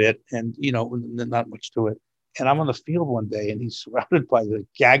that's kind of it. And, not much to it. And I'm on the field one day and he's surrounded by the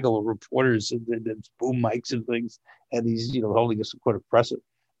gaggle of reporters and boom mics and things. And he's, holding a sort of presser.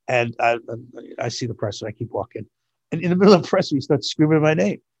 And I see the presser. I keep walking. And in the middle of the presser, he starts screaming my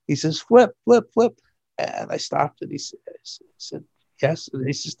name. He says, Flip, Flip, Flip. And I stopped and he said, yes. And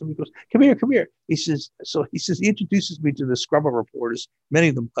he says to me, he goes, come here. He he introduces me to the scrub of reporters. Many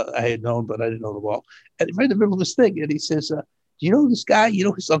of them I had known, but I didn't know them all. And right in the middle of this thing. And he says, do you know this guy? You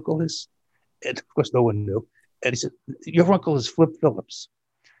know his uncle is? And of course, no one knew. And he said, your uncle is Flip Phillips.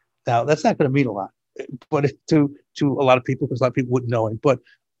 Now, that's not going to mean a lot, but to a lot of people, because a lot of people wouldn't know him. But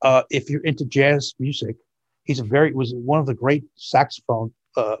if you're into jazz music, was one of the great saxophone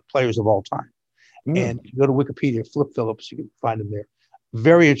players of all time. And if you go to Wikipedia, Flip Phillips, you can find him there.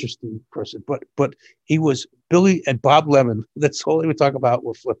 Very interesting person. But he was Billy and Bob Lemon. That's all they would talk about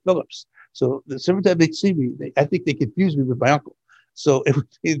were Flip Phillips. So every time they'd see me, I think they confused me with my uncle. So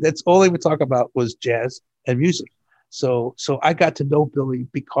that's all they would talk about was jazz and music. So I got to know Billy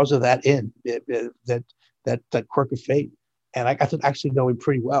because of that that quirk of fate, and I got to actually know him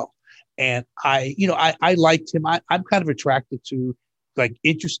pretty well. And I liked him. I'm kind of attracted to like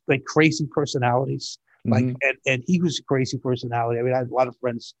crazy personalities. Mm-hmm. And he was a crazy personality. I mean, I had a lot of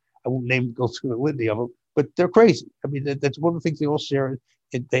friends. I won't go through the litany of them, but they're crazy. I mean, that's one of the things they all share.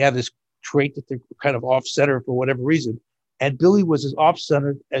 They have this trait that they're kind of off center for whatever reason. And Billy was as off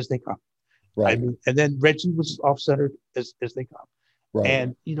centered as they come. Right. I mean, and then Reggie was as off centered as they come. Right.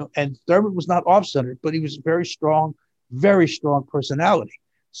 And and Thurman was not off centered, but he was a very strong personality.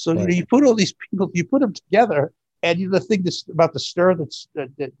 So right. You put all these people, you put them together, and the thing about the stir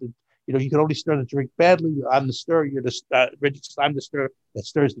that you can only stir the drink badly. I'm the stir. You're the Reggie. I'm the stir that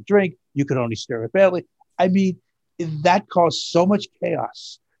stirs the drink. You can only stir it badly. I mean, that caused so much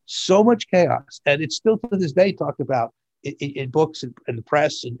chaos, and it's still to this day talked about in books and the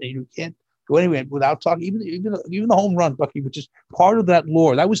press, and you can't go anywhere without talking. Even the home run, Bucky, which is part of that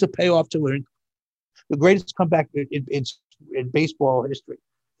lore. That was the payoff to it. The greatest comeback in baseball history.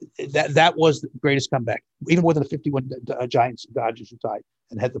 That was the greatest comeback, even more than the 51 Giants and Dodgers who tied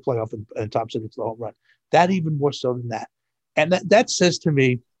and had the playoff and Thompson hits the home run. That even more so than that. And that says to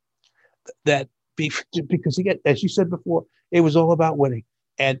me that because again, as you said before, it was all about winning.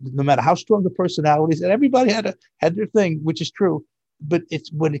 And no matter how strong the personalities, and everybody had their thing, which is true. But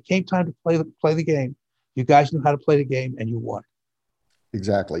it's when it came time to play the game, you guys knew how to play the game, and you won.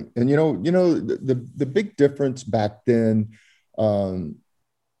 Exactly. And the big difference back then,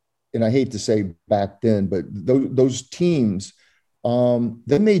 and I hate to say back then, but those teams,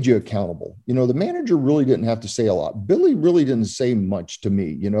 they made you accountable. The manager really didn't have to say a lot. Billy really didn't say much to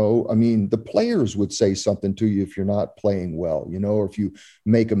me. I mean, the players would say something to you if you're not playing well, or if you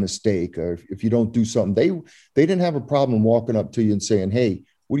make a mistake, or if you don't do something. They didn't have a problem walking up to you and saying, hey,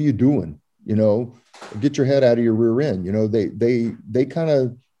 what are you doing? you know, get your head out of your rear end. You know, they kind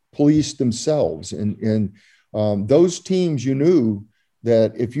of police themselves, and those teams, you knew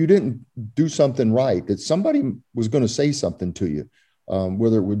that if you didn't do something right, that somebody was going to say something to you.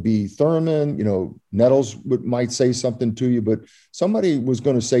 Whether it would be Thurman, you know, Nettles might say something to you, but somebody was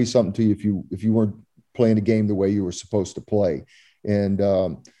going to say something to you if you weren't playing the game the way you were supposed to play. And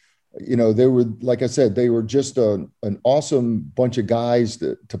you know, they were, like I said, they were just an awesome bunch of guys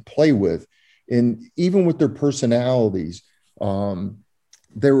to play with, and even with their personalities,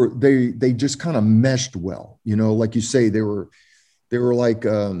 they just kind of meshed well. You know, like you say, they were like.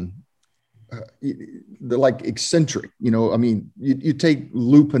 They're like eccentric, you know. I mean, you take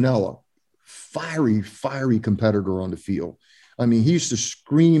Lou Piniella, fiery competitor on the field. I mean, he used to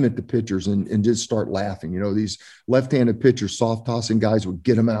scream at the pitchers and just start laughing. You know, these left-handed pitchers, soft tossing guys would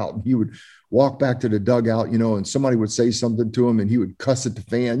get him out, and he would walk back to the dugout, you know, and somebody would say something to him and he would cuss at the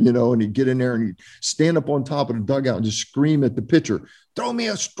fan, you know, and he'd get in there and he'd stand up on top of the dugout and just scream at the pitcher, throw me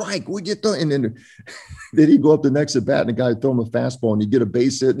a strike, would you throw? And then he'd go up the next at bat and the guy would throw him a fastball and he'd get a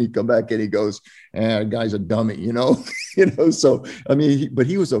base hit and he'd come back and he goes, the guy's a dummy, you know. So, I mean, but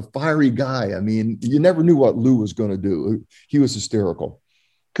he was a fiery guy. I mean, you never knew what Lou was going to do. He was hysterical.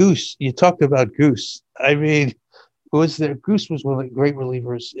 Goose, you talked about Goose. I mean, Goose was one of the great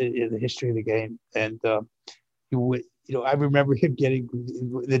relievers in the history of the game, and I remember him getting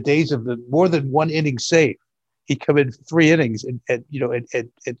the days of the more than one inning save. He'd come in 3 innings and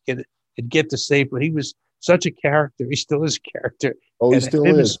get the save, but he was such a character. He still is a character. Oh, he still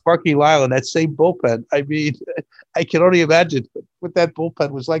is. And Sparky Lyle and that same bullpen. I mean, I can only imagine what that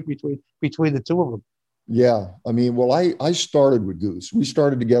bullpen was like between the two of them. Yeah. I mean, well, I started with Goose. We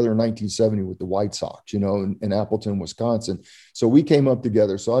started together in 1970 with the White Sox, you know, in Appleton, Wisconsin. So we came up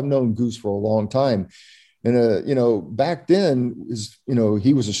together. So I've known Goose for a long time. And, you know, back then,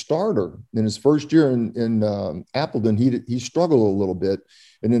 he was a starter. In his first year in Appleton, he struggled a little bit.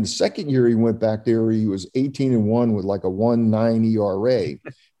 And then the second year he went back there, he was 18-1 with like a 1.9 ERA.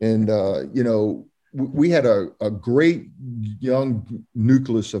 And, you know, we had a great young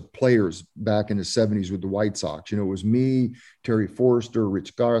nucleus of players back in the 70s with the White Sox. You know, it was me, Terry Forster,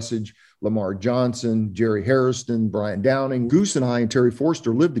 Rich Gossage, Lamar Johnson, Jerry Hairston, Brian Downing. Goose and I and Terry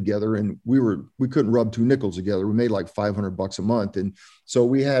Forster lived together, and we couldn't rub 2 nickels together. We made like $500 a month. And so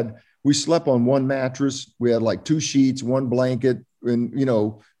we slept on one mattress. We had like 2 sheets, 1 blanket. And, you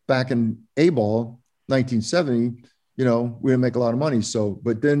know, back in A-ball, 1970, you know, we didn't make a lot of money. So,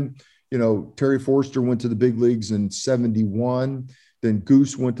 but then, you know, Terry Forster went to the big leagues in 71. Then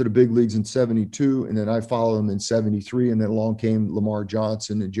Goose went to the big leagues in 72. And then I followed him in 73. And then along came Lamar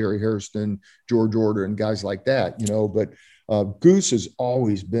Johnson and Jerry Hairston, George Order, and guys like that, you know. But Goose has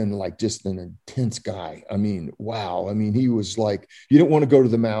always been like just an intense guy. I mean, wow. I mean, he was like, you didn't want to go to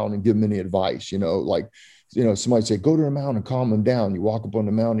the mound and give him any advice, you know, like, you know, somebody say, go to the mound and calm him down. You walk up on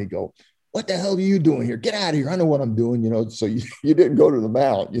the mound and you go, what the hell are you doing here? Get out of here. I know what I'm doing, you know. So you didn't go to the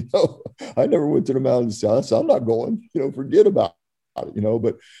mound, you know. I never went to the mound and said, I'm not going, you know, forget about it, you know.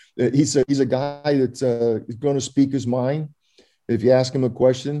 But he's a guy that's going to speak his mind. If you ask him a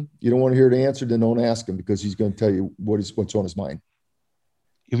question, you don't want to hear the answer, then don't ask him, because he's going to tell you what's on his mind.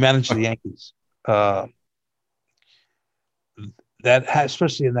 You managed the Yankees.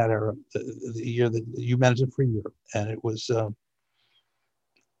 Especially in that era, the year that you managed it for a year. And it was,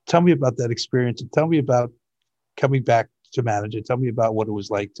 tell me about that experience, and tell me about coming back to manage it. Tell me about what it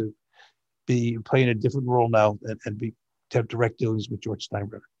was like to be playing a different role now and to have direct dealings with George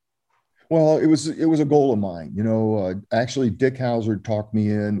Steinbrenner. Well, it was a goal of mine. You know, actually, Dick Hauser talked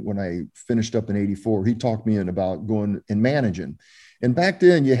me in when I finished up in '84. He talked me in about going and managing. And back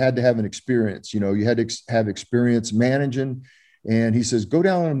then, you had to have an experience. You know, you had to have experience managing. And he says, go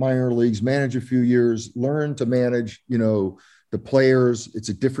down in the minor leagues, manage a few years, learn to manage, you know, the players. It's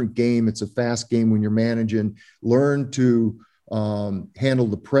a different game. It's a fast game when you're managing. Learn to handle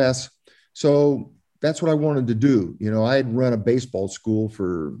the press. So that's what I wanted to do. You know, I had run a baseball school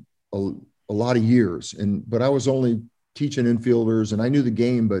for a lot of years, but I was only teaching infielders and I knew the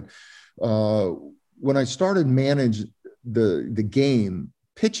game. But when I started manage the game,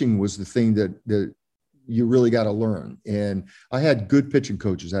 pitching was the thing that you really got to learn. And I had good pitching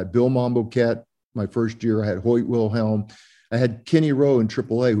coaches. I had Bill Momboquette my first year. I had Hoyt Wilhelm. I had Kenny Rowe in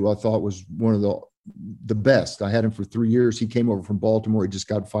AAA, who I thought was one of the best. I had him for 3 years. He came over from Baltimore. He just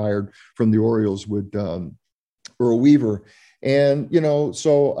got fired from the Orioles with Earl Weaver. And, you know,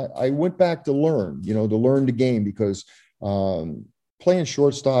 so I went back to learn the game, because playing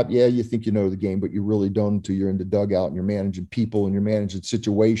shortstop, yeah, you think you know the game, but you really don't until you're in the dugout and you're managing people and you're managing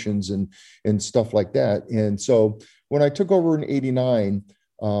situations and stuff like that. And so when I took over in '89,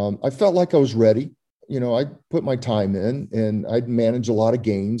 I felt like I was ready. I put my time in, and I'd manage a lot of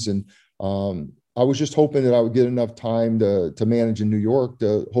games, and I was just hoping that I would get enough time to manage in New York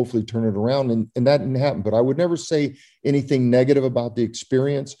to hopefully turn it around, and that didn't happen. But I would never say anything negative about the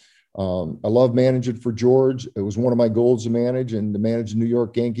experience. I love managing for George. It was one of my goals to manage, and to manage the New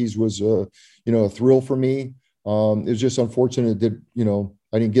York Yankees was a thrill for me. It was just unfortunate that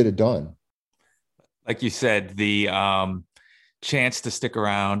I didn't get it done. Like you said, the chance to stick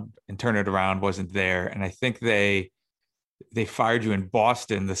around and turn it around wasn't there, and I think they fired you in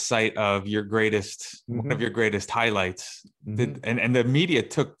Boston, the site of your greatest, one of your greatest highlights. And the media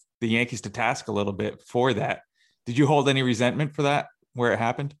took the Yankees to task a little bit for that. Did you hold any resentment for that, where it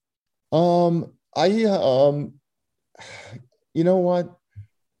happened? You know what?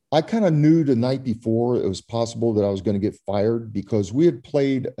 I kind of knew the night before it was possible that I was going to get fired, because we had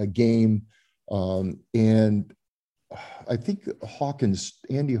played a game, and I think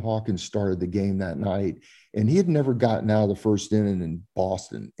Andy Hawkins started the game that night, and he had never gotten out of the first inning in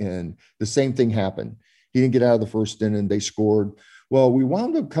Boston. And the same thing happened. He didn't get out of the first inning. They scored. Well, we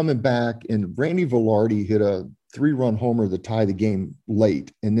wound up coming back, and Randy Velarde hit a 3-run homer to tie the game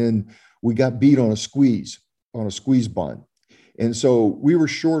late. And then we got beat on a squeeze bunt. And so we were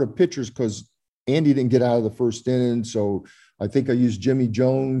short of pitchers because Andy didn't get out of the first inning. So I think I used Jimmy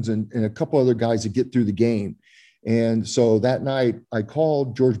Jones and a couple other guys to get through the game. And so that night I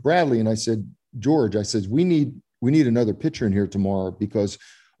called George Bradley and I said, George, I said, we need another pitcher in here tomorrow, because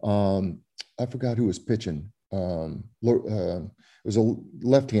I forgot who was pitching. It was a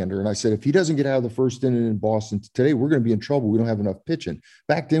left-hander. And I said, if he doesn't get out of the first inning in Boston today, we're going to be in trouble. We don't have enough pitching.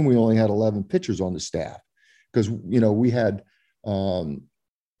 Back then, we only had 11 pitchers on the staff, because, we had,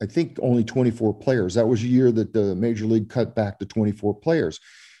 I think, only 24 players. That was a year that the Major League cut back to 24 players.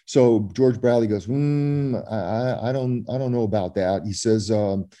 So George Bradley goes, I don't know about that. He says,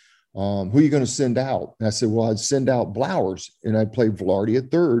 who are you going to send out? And I said, well, I'd send out Blowers, and I'd play Velarde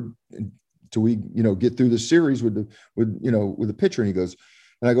at third till we, get through the series with the pitcher. And he goes,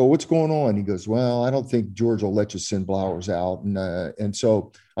 and I go, what's going on? He goes, well, I don't think George will let you send Blowers out. And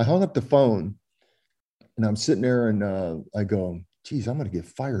so I hung up the phone, and I'm sitting there, and I go, geez, I'm going to get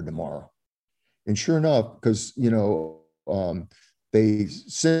fired tomorrow. And sure enough, because, they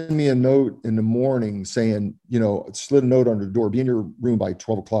send me a note in the morning saying, slid a note under the door, be in your room by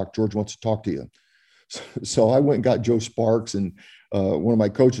 12 o'clock. George wants to talk to you. So I went and got Joe Sparks and one of my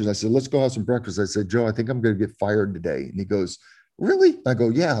coaches. I said, let's go have some breakfast. I said, Joe, I think I'm going to get fired today. And he goes, really? I go,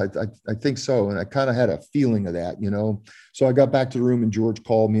 yeah, I think so. And I kind of had a feeling of that, So I got back to the room, and George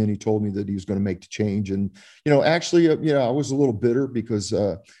called me, and he told me that he was going to make the change. And, actually, I was a little bitter, because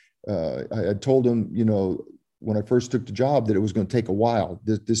I had told him, when I first took the job, that it was going to take a while.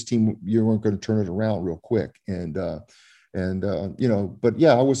 This team, you weren't going to turn it around real quick. And but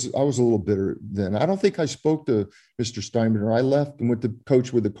yeah, I was a little bitter then. I don't think I spoke to Mr. Steinbrenner. I left and went to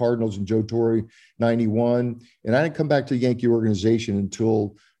coach with the Cardinals and Joe Torre, 91. And I didn't come back to the Yankee organization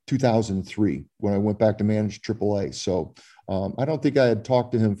until 2003, when I went back to manage AAA. So I don't think I had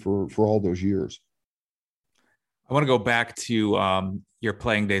talked to him for all those years. I want to go back to your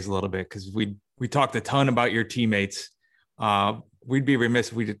playing days a little bit, because we talked a ton about your teammates. We'd be remiss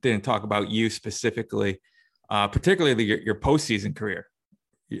if we didn't talk about you specifically, particularly your postseason career.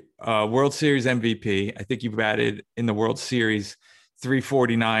 World Series MVP. I think you've batted in the World Series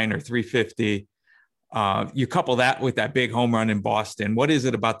 349 or 350. You couple that with that big home run in Boston. What is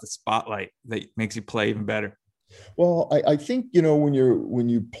it about the spotlight that makes you play even better? Well, I think, when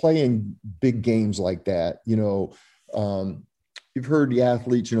you play in big games like that, you've heard the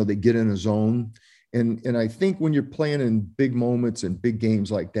athletes, they get in a zone. And I think when you're playing in big moments and big games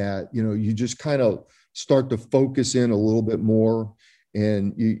like that, you just kind of start to focus in a little bit more,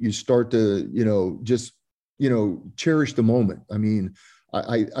 and you start to, just, cherish the moment. I mean,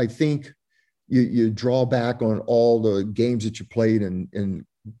 I think you draw back on all the games that you played in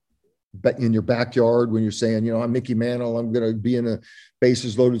your backyard, when you're saying, I'm Mickey Mantle, I'm going to be in a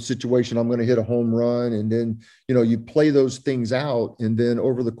bases loaded situation, I'm going to hit a home run. And then, you play those things out. And then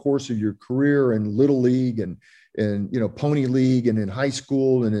over the course of your career in Little League and Pony League, and in high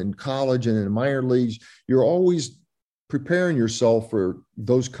school and in college and in minor leagues, you're always preparing yourself for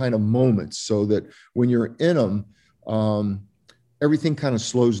those kind of moments, so that when you're in them, everything kind of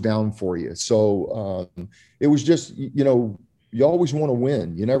slows down for you. So it was just, you always want to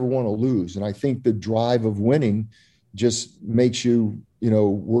win. You never want to lose. And I think the drive of winning just makes you,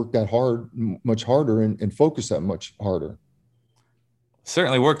 work that hard, much harder, and focus that much harder.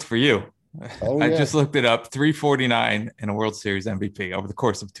 Certainly worked for you. Oh, yeah. I just looked it up, 349 and a World Series MVP over the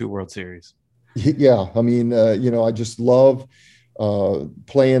course of 2 World Series. Yeah. I mean, I just love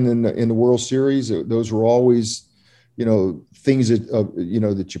playing in the World Series. Those were always, things that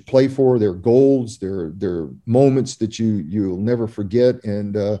that you play for. They're goals. They're moments that you'll never forget,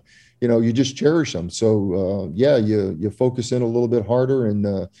 and you just cherish them. So you focus in a little bit harder,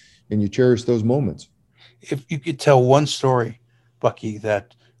 and you cherish those moments. If you could tell one story, Bucky,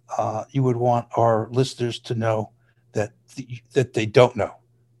 that you would want our listeners to know that they don't know.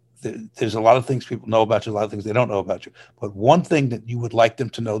 There's a lot of things people know about you, a lot of things they don't know about you. But one thing that you would like them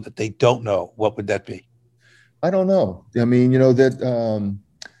to know that they don't know, what would that be? I don't know. I mean, that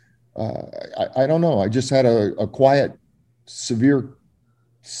I don't know. I just had a quiet, severe,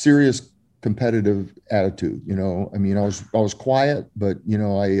 serious competitive attitude. I mean, I was quiet, but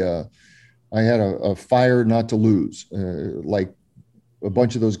I had a fire not to lose, like a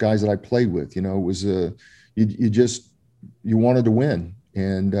bunch of those guys that I played with. It was you wanted to win,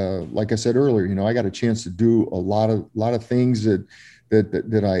 and like I said earlier, I got a chance to do a lot of things that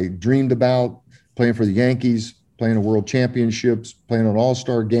I dreamed about, playing for the Yankees, playing in World Championships, playing on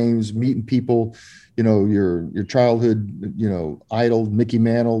All-Star games, meeting people, your childhood, idol, Mickey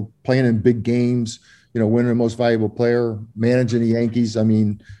Mantle, playing in big games, winning the Most Valuable Player, managing the Yankees. I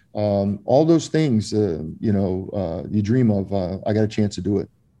mean, all those things, you dream of. I got a chance to do it.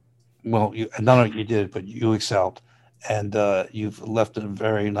 Well, not only you did, but you excelled, and you've left a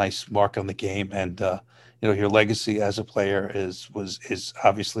very nice mark on the game. And your legacy as a player is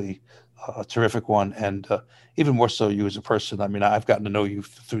obviously a terrific one, and even more so you as a person. I mean, I've gotten to know you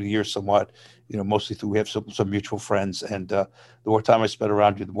through the years somewhat. Mostly through we have some mutual friends, and the more time I spent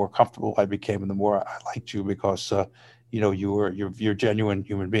around you, the more comfortable I became, and the more I liked you because you're a genuine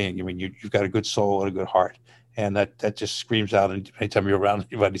human being. I mean, you've got a good soul and a good heart, and that just screams out. And anytime you're around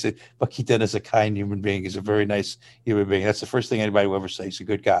anybody, say Bucky Dent is a kind human being. He's a very nice human being. That's the first thing anybody will ever say. He's a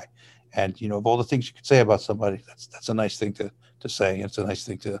good guy, and of all the things you could say about somebody, that's a nice thing to say. It's a nice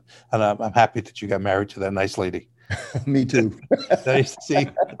thing and I'm happy that you got married to that nice lady. Me too. I used to see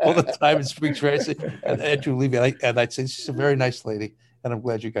all the time in spring training, and Andrew Levy, and I'd say she's a very nice lady, and I'm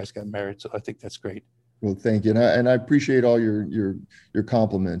glad you guys got married. So I think that's great. Well, thank you, and I appreciate all your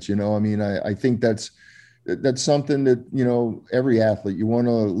compliments. I mean, I think that's something that every athlete, you want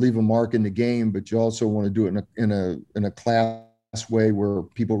to leave a mark in the game, but you also want to do it in a class way where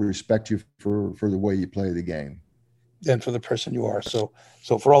people respect you for the way you play the game and for the person you are. So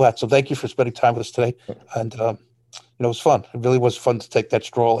for all that, so thank you for spending time with us today, and it was fun. It really was fun to take that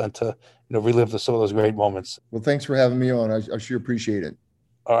stroll and to relive some of those great moments. Well, thanks for having me on. I sure appreciate it.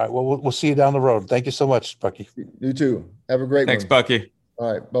 All right. Well, we'll see you down the road. Thank you so much, Bucky. You too. Have a great one. Thanks, Bucky.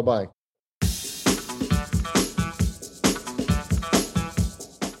 All right. Bye-bye.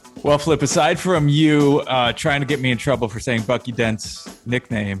 Well, Flip, aside from you trying to get me in trouble for saying Bucky Dent's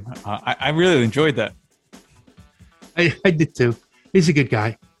nickname, I really enjoyed that. I did too. He's a good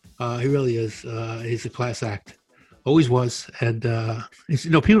guy. He really is. He's a class act. Always was. And,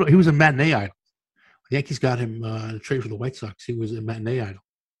 he was a matinee idol. The Yankees got him to trade for the White Sox. He was a matinee idol.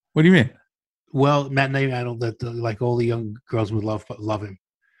 What do you mean? Well, matinee idol that like all the young girls would love him.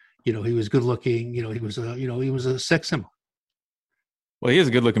 He was good looking. He was a sex symbol. Well, he is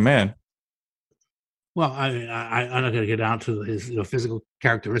a good looking man. Well, I'm not going to get down to his physical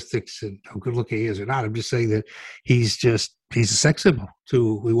characteristics and how good looking he is or not. I'm just saying that he's a sex symbol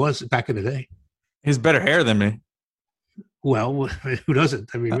to who he was back in the day. He has better hair than me. Well, who doesn't?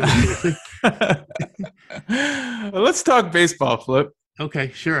 I mean, really. Let's talk baseball, Flip.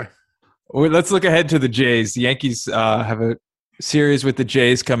 Okay, sure. Let's look ahead to the Jays. The Yankees have a series with the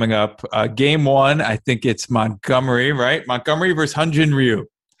Jays coming up. Game 1, I think it's Montgomery, right? Montgomery versus Hyun-Jin Ryu.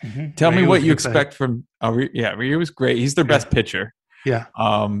 Mm-hmm. Tell me what you expect from. Ryu was great. He's their best pitcher. Yeah.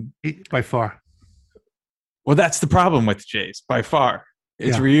 By far. Well, that's the problem with the Jays. By far,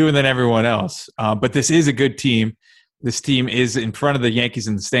 it's Ryu and then everyone else. But this is a good team. This team is in front of the Yankees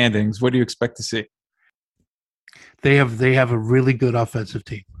in the standings. What do you expect to see? They have a really good offensive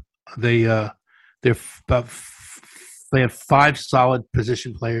team. They have 5 solid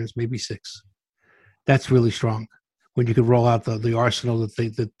position players, maybe 6. That's really strong when you can roll out the arsenal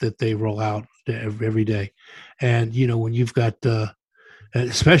that they roll out every day. And when you've got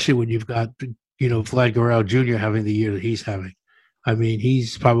especially when you've got Vlad Guerrero Jr. having the year that he's having. I mean,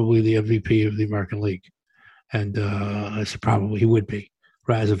 he's probably the MVP of the American League. And he would be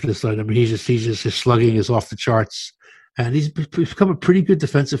right as of this line. I mean, he's just his slugging is off the charts, and he's become a pretty good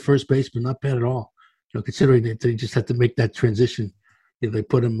defensive first baseman. Not bad at all, considering that they just had to make that transition. They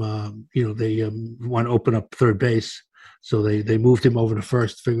put him, they want to open up third base, so they moved him over to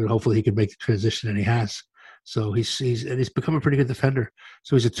first. Figured hopefully he could make the transition, and he has. So he's become a pretty good defender.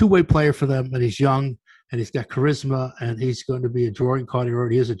 So he's a two-way player for them, and he's young, and he's got charisma, and he's going to be a drawing card. He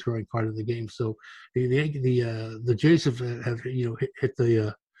already is a drawing card in the game. So the Jays have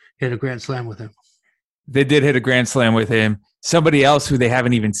hit a grand slam with him. They did hit a grand slam with him. Somebody else who they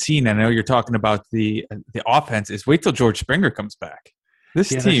haven't even seen, I know you're talking about the offense, is wait till George Springer comes back. This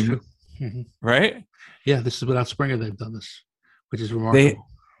team, right? Yeah, this is without Springer they've done this, which is remarkable.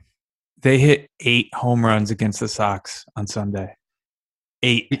 They hit 8 home runs against the Sox on Sunday.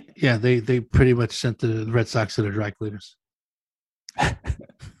 8. Yeah, they pretty much sent the Red Sox to the dry cleaners.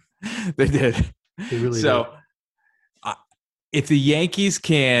 They did. They really did. If the Yankees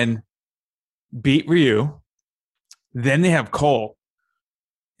can beat Ryu, then they have Cole.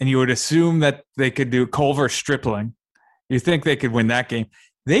 And you would assume that they could do Cole versus Stripling. You think they could win that game.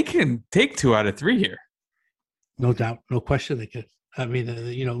 They can take 2 out of 3 here. No doubt. No question they could. I mean,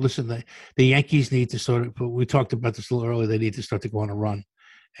 listen, the Yankees need to sort of, we talked about this a little earlier, they need to start to go on a run.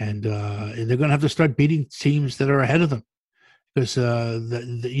 And they're going to have to start beating teams that are ahead of them. Because,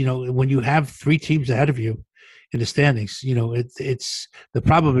 when you have 3 teams ahead of you in the standings, it's the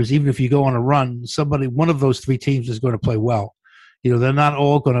problem is even if you go on a run, one of those 3 teams is going to play well. They're not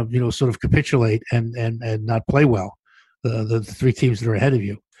all going to, sort of capitulate and not play well, the 3 teams that are ahead of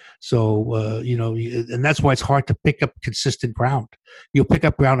you. So, and that's why it's hard to pick up consistent ground. You'll pick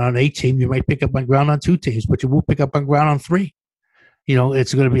up ground on 8 team. You might pick up on ground on 2 teams, but you won't pick up on ground on 3.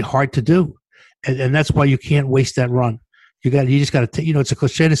 It's going to be hard to do. And that's why you can't waste that run. You just got to, it's a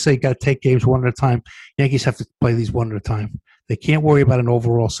cliche to say you got to take games one at a time. Yankees have to play these one at a time. They can't worry about an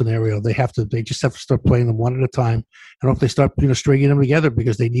overall scenario. They just have to start playing them one at a time. And hope they start, stringing them together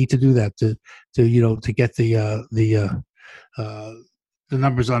because they need to do that to get the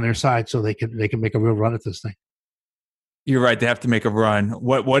numbers on their side so they can make a real run at this thing. You're right. They have to make a run.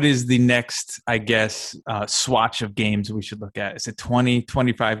 What is the next, I guess, swatch of games we should look at? Is it 20,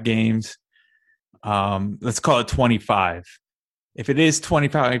 25 games? Let's call it 25. If it is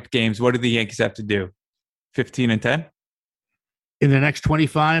 25 games, what do the Yankees have to do? 15-10? In the next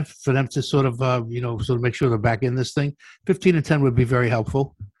 25 for them to sort of make sure they're back in this thing. 15-10 would be very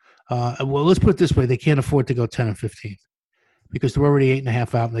helpful. Well, let's put it this way. They can't afford to go 10-15 because they're already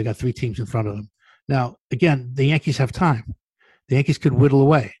 8.5 out and they got 3 teams in front of them. Now, again, the Yankees have time. The Yankees could whittle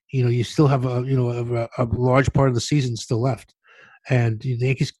away. You still have a large part of the season still left. And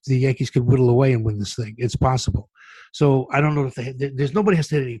the Yankees could whittle away and win this thing. It's possible. So I don't know if there's nobody has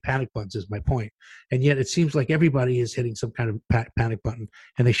to hit any panic buttons is my point. And yet it seems like everybody is hitting some kind of panic button,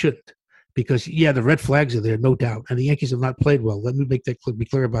 and they shouldn't. Because, yeah, the red flags are there, no doubt. And the Yankees have not played well. Let me be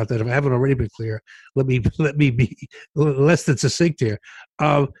clear about that. If I haven't already been clear, let me be less than succinct here.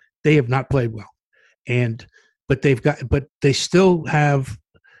 They have not played well. But they still have.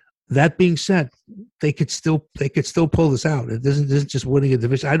 That being said, they could still pull this out. It isn't just winning a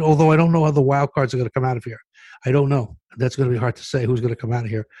division. Although I don't know how the wild cards are going to come out of here. I don't know. That's going to be hard to say who's going to come out of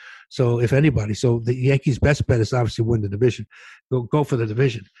here. So if anybody, the Yankees' best bet is obviously win the division. Go for the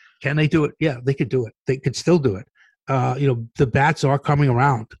division. Can they do it? Yeah, they could do it. They could still do it. The bats are coming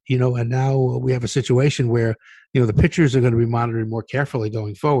around. And now we have a situation where the pitchers are going to be monitored more carefully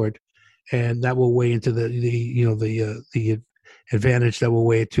going forward, and that will weigh into the advantage that will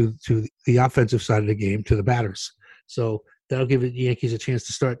weigh to the offensive side of the game, to the batters. So that'll give the Yankees a chance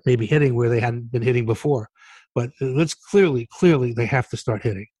to start maybe hitting where they hadn't been hitting before. But let's clearly they have to start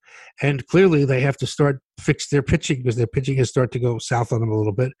hitting. And clearly they have to start fix their pitching because their pitching has started to go south on them a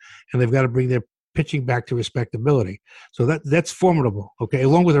little bit, and they've got to bring their pitching back to respectability. So that's formidable, okay,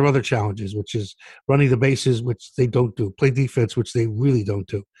 along with their other challenges, which is running the bases, which they don't do, play defense, which they really don't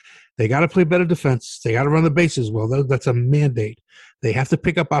do. They got to play better defense. They got to run the bases well. That's a mandate. They have to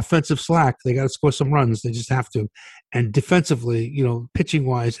pick up offensive slack. They got to score some runs. They just have to. And defensively,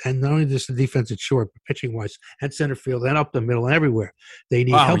 pitching-wise, and not only just the defense at short, but pitching-wise, and center field, and up the middle, and everywhere. They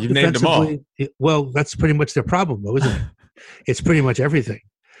need help defensively. Well, that's pretty much their problem, though, isn't it? It's pretty much everything.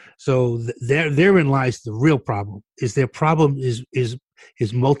 So therein lies the real problem. Their problem is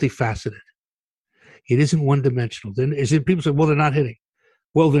multifaceted. It isn't one-dimensional. People say, well, they're not hitting.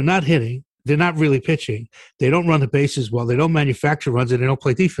 Well, they're not hitting. They're not really pitching. They don't run the bases well. They don't manufacture runs, and they don't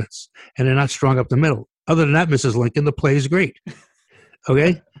play defense. And they're not strong up the middle. Other than that, Mrs. Lincoln, the play is great.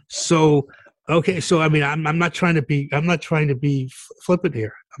 Okay, so I mean, I'm not trying to be flippant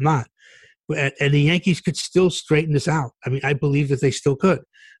here. I'm not. And the Yankees could still straighten this out. I mean, I believe that they still could.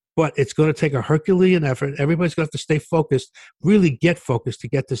 But it's going to take a Herculean effort. Everybody's going to have to stay focused, really get focused to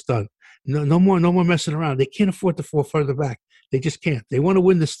get this done. No more messing around. They can't afford to fall further back. They just can't. They want to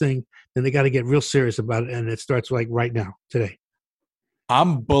win this thing, then they got to get real serious about it, and it starts like right now, today.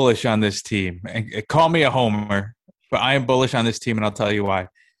 I'm bullish on this team. And call me a homer, but I am bullish on this team, and I'll tell you why.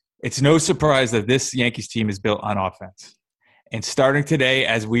 It's no surprise that this Yankees team is built on offense. And starting today,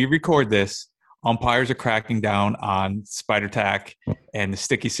 as we record this, umpires are cracking down on spider tack and the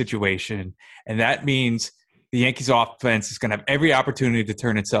sticky situation. And that means the Yankees offense is going to have every opportunity to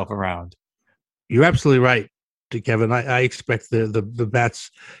turn itself around. You're absolutely right, Kevin. I expect the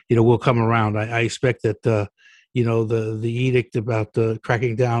bats, will come around. I expect that, the edict about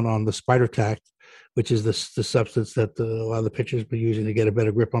cracking down on the spider tack, which is the substance that a lot of the pitchers been using to get a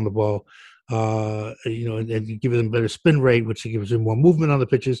better grip on the ball, and give them better spin rate, which gives them more movement on the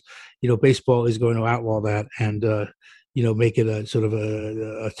pitches. Baseball is going to outlaw that and, make it a sort of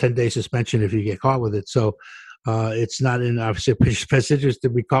a 10-day suspension if you get caught with it. So it's not in obviously pitcher's best interest to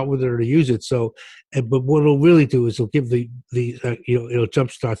be caught with it or to use it. So, but what it'll really do is it'll give it'll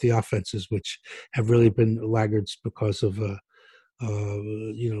jumpstart the offenses, which have really been laggards because of, no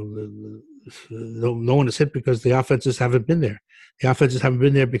one is hit because the offenses haven't been there. The offenses haven't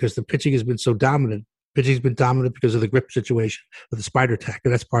been there because the pitching has been so dominant. Pitching has been dominant because of the grip situation with the spider tack,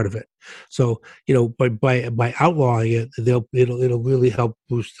 and that's part of it. So, by outlawing it, it'll really help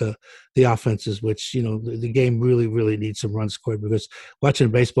boost the offenses, which the game really, really needs some runs scored, because watching a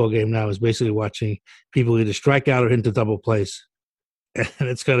baseball game now is basically watching people either strike out or hit into double plays. And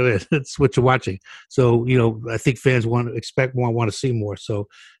it's kind of it. It's what you're watching. So, I think fans want to see more. So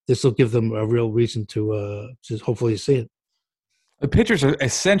this will give them a real reason to hopefully see it. The pitchers are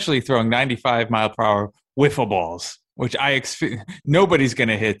essentially throwing 95-mile-per-hour wiffle balls, which nobody's going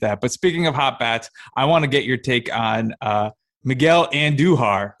to hit that. But speaking of hot bats, I want to get your take on Miguel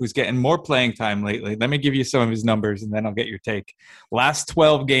Andujar, who's getting more playing time lately. Let me give you some of his numbers, and then I'll get your take. Last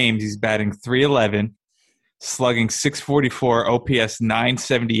 12 games, he's batting .311. Slugging .644, OPS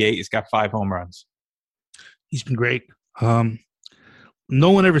 .978. He's got 5 home runs. He's been great. No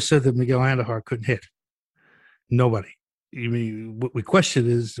one ever said that Miguel Andujar couldn't hit. Nobody. I mean, what we questioned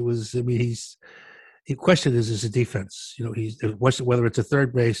is his defense. He's whether it's a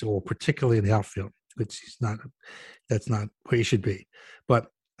third base or particularly in the outfield, which that's not where he should be. But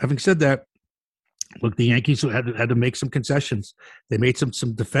having said that, look, the Yankees had to make some concessions. They made some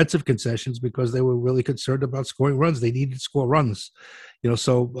defensive concessions because they were really concerned about scoring runs. They needed to score runs,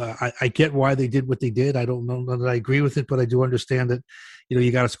 So I get why they did what they did. I don't know that I agree with it, but I do understand that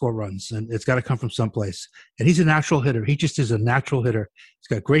you got to score runs, and it's got to come from someplace. And he's a natural hitter. He just is a natural hitter. He's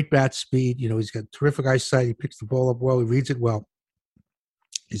got great bat speed. He's got terrific eyesight. He picks the ball up well. He reads it well.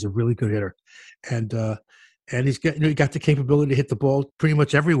 He's a really good hitter, and he's got he got the capability to hit the ball pretty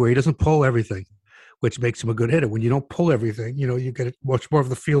much everywhere. He doesn't pull everything, which makes him a good hitter. When you don't pull everything, you get much more of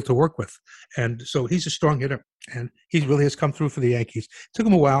the field to work with. And so he's a strong hitter, and he really has come through for the Yankees. It took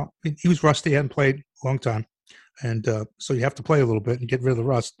him a while. He was rusty, he hadn't played a long time. And so you have to play a little bit and get rid of the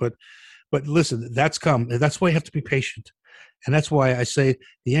rust. But listen, that's come. And that's why you have to be patient. And that's why I say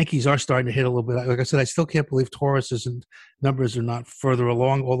the Yankees are starting to hit a little bit. Like I said, I still can't believe Torres's numbers are not further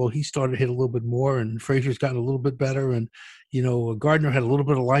along, although he started to hit a little bit more, and Frazier's gotten a little bit better. And, Gardner had a little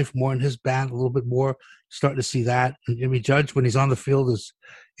bit of life more in his bat, a little bit more. Starting to see that. And Jimmy Judge, when he's on the field, is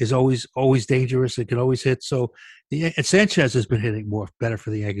always dangerous. It can always hit. So and Sanchez has been hitting better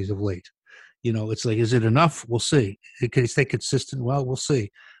for the Yankees of late. It's like, is it enough? We'll see. Can he stay consistent? Well, we'll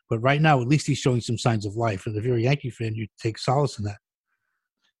see. But right now, at least he's showing some signs of life. And if you're a Yankee fan, you take solace in that.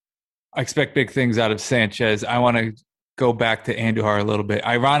 I expect big things out of Sanchez. I want to go back to Andujar a little bit.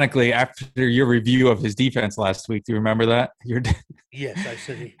 Ironically, after your review of his defense last week, do you remember that? Yes, I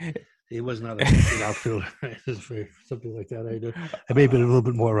said he was not a good outfielder. Something like that. I may have been a little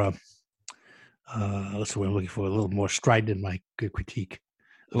bit more, what's the word I'm looking for? A little more strident in my critique.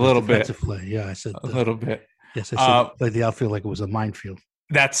 A little bit. Play. Yeah, I said a little bit. Yes, I said like the outfield like it was a minefield.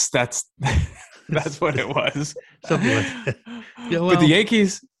 That's what it was. Something like that. Yeah, well, but the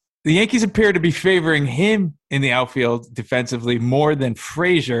Yankees appear to be favoring him in the outfield defensively more than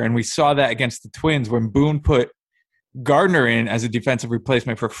Frazier, and we saw that against the Twins when Boone put Gardner in as a defensive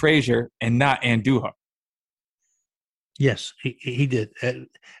replacement for Frazier and not Andujar. Yes, he did, and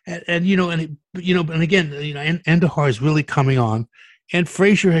again, Andujar is really coming on. And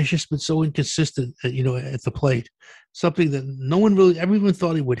Frazier has just been so inconsistent, at the plate. Something that everyone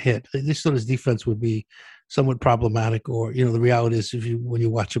thought he would hit. They just thought his defense would be somewhat problematic. Or, the reality is, when you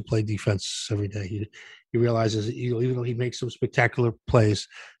watch him play defense every day, you realize even though he makes some spectacular plays,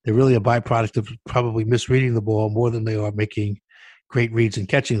 they're really a byproduct of probably misreading the ball more than they are making great reads and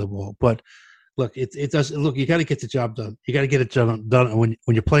catching the ball. But look, it does. Look, you got to get the job done. You got to get it done. When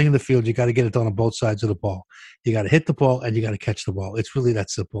you're playing in the field, you got to get it done on both sides of the ball. You got to hit the ball and you got to catch the ball. It's really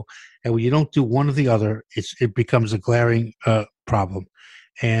that simple. And when you don't do one or the other, it becomes a glaring problem.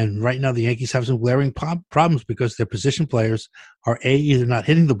 And right now, the Yankees have some glaring problems because their position players are either not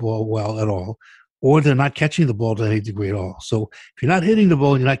hitting the ball well at all, or they're not catching the ball to any degree at all. So if you're not hitting the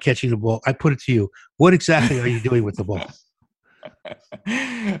ball and you're not catching the ball, I put it to you: what exactly are you doing with the ball?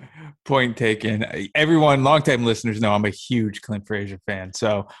 Point taken. Everyone, longtime listeners know I'm a huge Clint Frazier fan.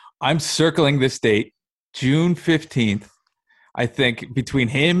 So I'm circling this date, June 15th. I think between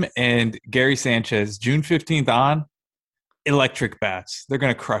him and Gary Sanchez, June 15th on, electric bats. They're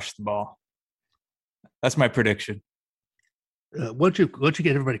going to crush the ball. That's my prediction. Why don't you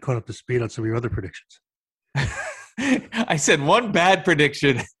get everybody caught up to speed on some of your other predictions? I said one bad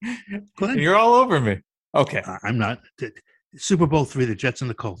prediction, and you're all over me. Okay. I'm not. Super Bowl III, the Jets and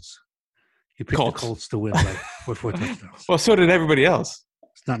the Colts. You picked the Colts to win by four touchdowns. Well, so did everybody else.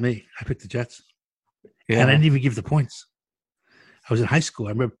 It's not me. I picked the Jets. Yeah. And I didn't even give the points. I was in high school.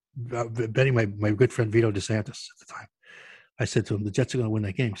 I remember betting my good friend Vito DeSantis at the time. I said to him, the Jets are going to win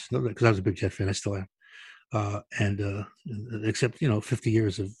that game. Because I was a big Jet fan. I still am. Except, 50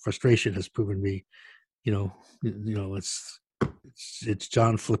 years of frustration has proven me, it's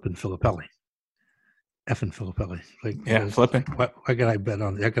John flipping Filippelli. Effing Filippelli. Flipping. Why could I bet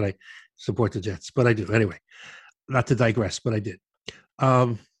on? How could I support the Jets? But I do anyway. Not to digress, but I did.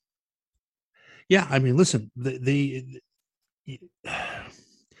 Listen, the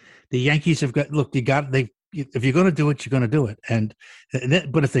Yankees have got. Look, if you're going to do it, you're going to do it.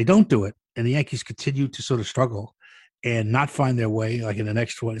 But if they don't do it, and the Yankees continue to sort of struggle and not find their way, like in the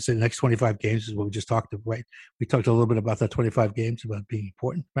next 25 games is what we just talked about, right? We talked a little bit about that 25 games about being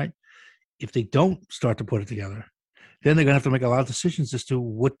important, right? If they don't start to put it together, then they're going to have to make a lot of decisions as to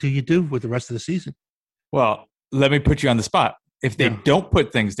what do you do with the rest of the season. Well, let me put you on the spot. If they don't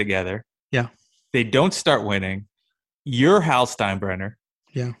put things together, they don't start winning, you're Hal Steinbrenner.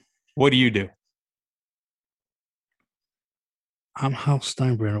 Yeah. What do you do? I'm Hal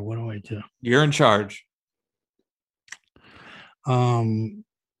Steinbrenner. What do I do? You're in charge.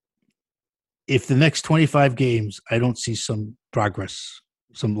 If the next 25 games, I don't see some progress,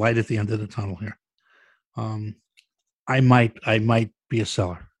 some light at the end of the tunnel here, I might be a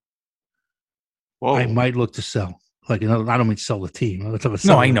seller. Whoa. I might look to sell. I don't mean sell the team.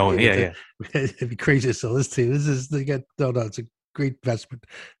 No, I know. Yeah. It'd be crazy to sell this team. It's a great investment.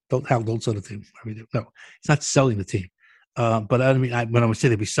 Don't sell the team. No, it's not selling the team. But I mean, when I would say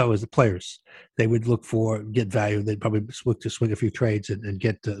they'd be sellers, the players, they would get value. They'd probably look to swing a few trades and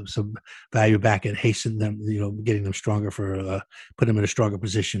get some value back and hasten them, getting them stronger put them in a stronger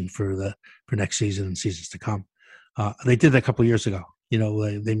position for next season and seasons to come. They did that a couple of years ago.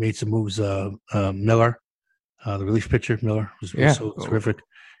 They made some moves. Miller, the relief pitcher, Miller was so terrific.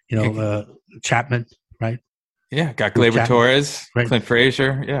 Chapman, right? Yeah, got Gleyber Torres, right. Clint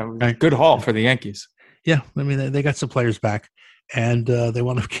Frazier. Yeah, right. Good haul for the Yankees. Yeah, I mean they got some players back, and they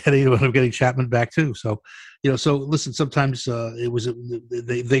wound up getting Chapman back too. So, so listen. Sometimes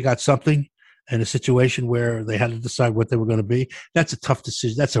they got something in a situation where they had to decide what they were going to be. That's a tough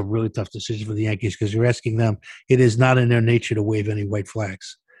decision. That's a really tough decision for the Yankees because you're asking them. It is not in their nature to wave any white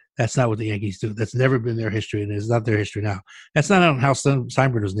flags. That's not what the Yankees do. That's never been their history, and it's not their history now. That's not how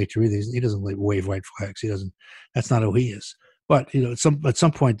Steinbrenner's nature either. He doesn't wave white flags. He doesn't. That's not who he is. But at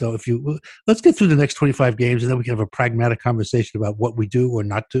some point though, let's get through the next 25 games, and then we can have a pragmatic conversation about what we do or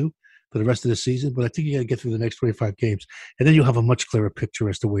not do for the rest of the season. But I think you got to get through the next 25 games, and then you'll have a much clearer picture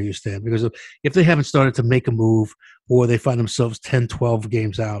as to where you stand. Because if they haven't started to make a move, or they find themselves 10, 12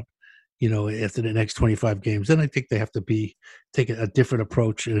 games out, after the next 25 games, then I think they have to take a different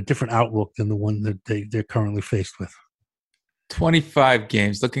approach and a different outlook than the one that they're currently faced with. 25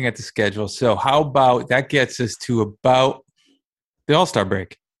 games, looking at the schedule. So how about that gets us to about the All-Star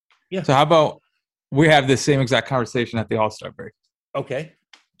break? Yeah. So how about we have this same exact conversation at the All-Star break? Okay.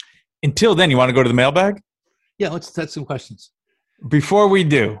 Until then, you want to go to the mailbag? Yeah, let's set some questions. Before we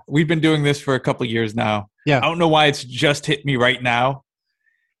do, we've been doing this for a couple of years now. Yeah. I don't know why it's just hit me right now.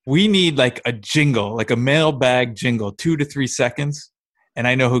 We need like a jingle, like a mailbag jingle, 2 to 3 seconds. And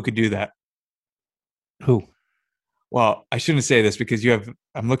I know who could do that. Who? Well, I shouldn't say this because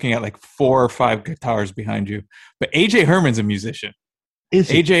I'm looking at like 4 or 5 guitars behind you. But AJ Herman's a musician.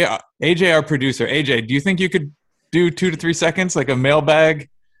 Is he? AJ, our producer. AJ, do you think you could do 2 to 3 seconds, like a mailbag?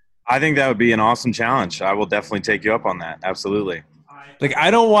 I think that would be an awesome challenge. I will definitely take you up on that. Absolutely. Like,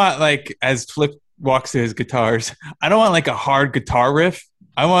 I don't want, like, as Flip walks to his guitars, I don't want like a hard guitar riff.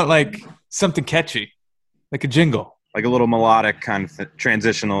 I want like something catchy, like a jingle. Like a little melodic kind of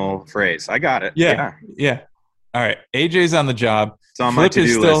transitional phrase. I got it. Yeah. All right. AJ's on the job. It's on my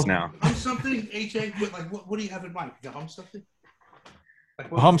to-do list now. Hum something, AJ? What do you have in mind? You hum something?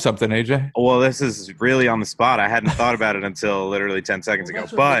 Hum something, AJ. Well, this is really on the spot. I hadn't thought about it until literally 10 seconds ago,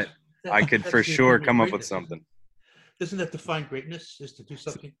 but I could for sure come up with something. Doesn't that define greatness? Is to do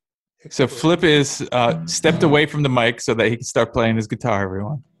something? So Flip is stepped away from the mic so that he can start playing his guitar,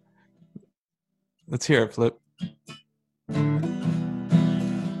 everyone. Let's hear it, Flip.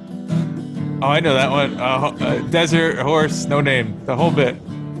 Oh, I know that one. Desert Horse, No Name, the whole bit.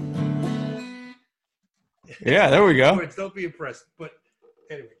 Yeah, there we go. Don't be impressed. But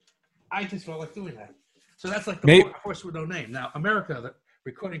anyway, I just felt like doing that. So that's like the horse with no name. Now, America, the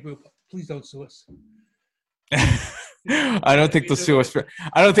recording group, please don't sue us. I don't think they'll sue us.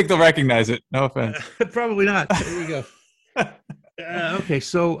 I don't think they'll recognize it. No offense. Probably not. There you go. Okay,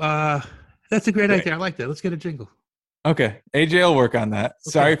 so that's a great idea. I like that. Let's get a jingle. Okay, AJ will work on that. Okay.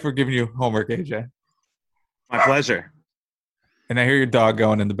 Sorry for giving you homework, AJ. My pleasure. And I hear your dog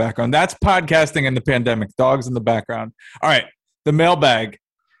going in the background. That's podcasting in the pandemic. Dogs in the background. All right, the mailbag.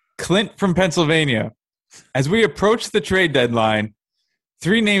 Clint from Pennsylvania. As we approach the trade deadline,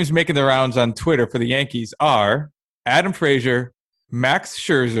 3 names making the rounds on Twitter for the Yankees are Adam Frazier, Max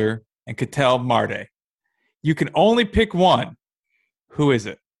Scherzer, and Ketel Marte. You can only pick one. Who is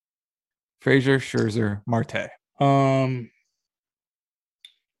it? Frazier, Scherzer, Marte.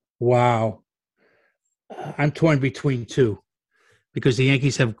 Wow. I'm torn between 2 because the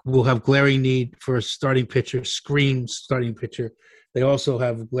Yankees will have glaring need for a starting pitcher, scream starting pitcher. They also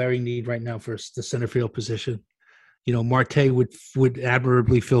have glaring need right now for the center field position. You know, Marte would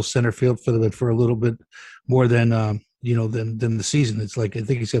admirably fill center field for a little bit more than than the season. It's like I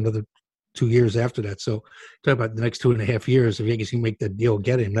think he's got another 2 years after that. So talk about the next 2.5 years. If Yankees can make that deal,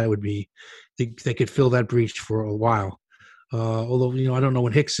 get him, that would be they could fill that breach for a while. Although I don't know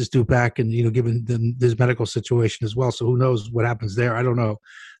when Hicks is due back, and given his medical situation as well. So who knows what happens there? I don't know.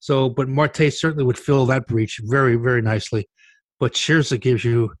 So, but Marte certainly would fill that breach very, very nicely. But Scherzer gives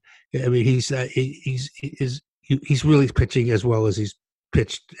you. I mean, he's really pitching as well as he's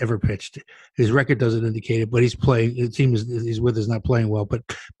ever pitched. His record doesn't indicate it, but he's playing. The team he's with is not playing well,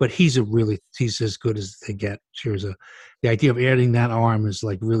 but he's as good as they get. Scherzer. The idea of adding that arm is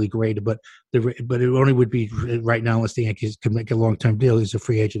like really great, but it only would be right now unless the Yankees can make a long-term deal. He's a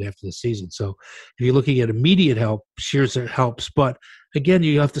free agent after the season. So if you're looking at immediate help, Scherzer helps. But again,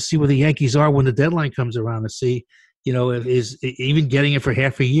 you have to see where the Yankees are when the deadline comes around to see. Is even getting it for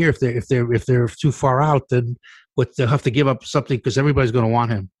half a year. If they're too far out, then they'll have to give up something because everybody's going to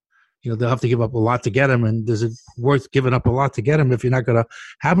want him. They'll have to give up a lot to get him, and is it worth giving up a lot to get him if you're not going to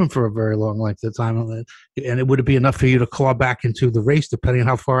have him for a very long length of time? And it would be enough for you to claw back into the race, depending on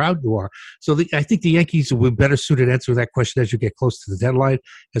how far out you are. So I think the Yankees will be better suited to answer that question as you get close to the deadline,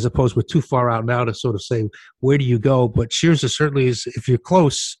 as opposed with too far out now to sort of say, where do you go? But Scherzer certainly is, if you're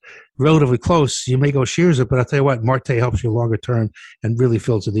close, relatively close, you may go Scherzer, but I'll tell you what, Marte helps you longer term and really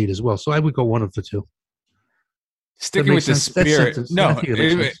fills the need as well. So I would go one of the 2. Sticking with the spirit. No,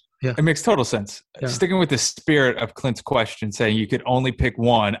 Yeah. It makes total sense. Yeah. Sticking with the spirit of Clint's question, saying you could only pick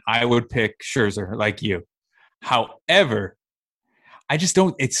one, I would pick Scherzer, like you. However, I just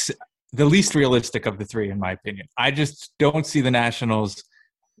don't – it's the least realistic of the 3, in my opinion. I just don't see the Nationals,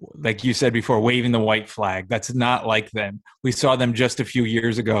 like you said before, waving the white flag. That's not like them. We saw them just a few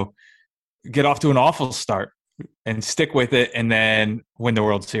years ago get off to an awful start and stick with it and then win the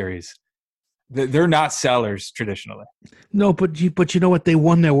World Series. They're not sellers traditionally. No, but you know what? They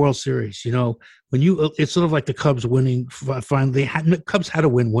won their World Series. It's sort of like the Cubs winning. Finally, Cubs had to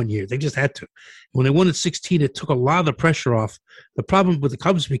win one year. They just had to. When they won in 2016, it took a lot of the pressure off. The problem with the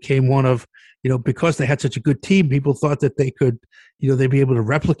Cubs became one of, because they had such a good team, people thought that they could, they'd be able to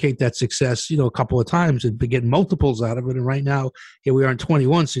replicate that success, a couple of times and get multiples out of it. And right now, here we are in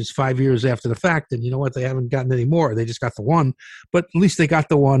 21, so it's 5 years after the fact. And you know what? They haven't gotten any more. They just got the one. But at least they got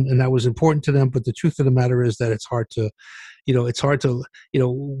the one, and that was important to them. But the truth of the matter is that it's hard to,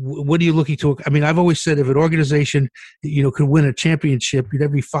 what are you looking to? I mean, I've always said if an organization, could win a championship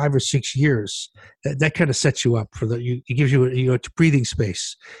every 5 or 6 years, that kind of sets you up for it gives you breathing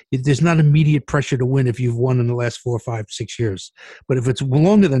space. There's not immediate pressure to win if you've won in the last 4, 5, 6 years. But if it's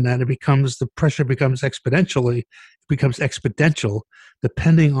longer than that, the pressure becomes exponential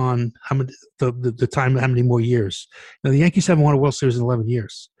depending on how many, the time, how many more years. Now, the Yankees haven't won a World Series in 11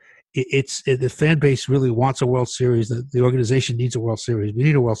 years. the fan base really wants a World Series. The organization needs a World Series. We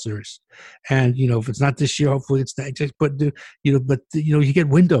need a World Series, and if it's not this year, hopefully it's next. But you get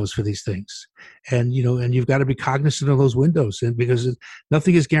windows for these things, and and you've got to be cognizant of those windows, and because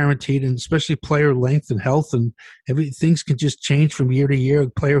nothing is guaranteed, and especially player length and health, and things can just change from year to year. A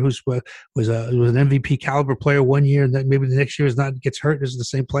player was an MVP caliber player one year, and then maybe the next year gets hurt, isn't the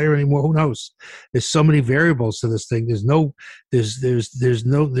same player anymore. Who knows? There's so many variables to this thing. There's no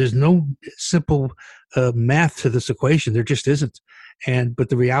simple math to this equation. There just isn't. But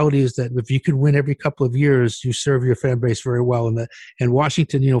the reality is that if you can win every couple of years, you serve your fan base very well. And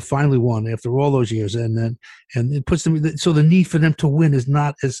Washington, finally won after all those years, and it puts them. So the need for them to win is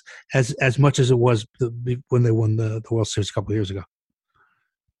not as much as it was when they won the World Series a couple of years ago.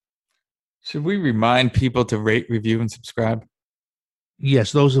 Should we remind people to rate, review, and subscribe?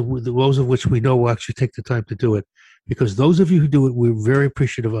 Yes, those of which we know will actually take the time to do it, because those of you who do it, we're very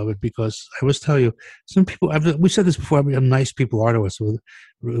appreciative of it. Because I must tell you, some people, we said this before, how nice people are to us,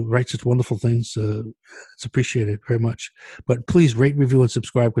 write such wonderful things. It's appreciated very much. But please rate, review, and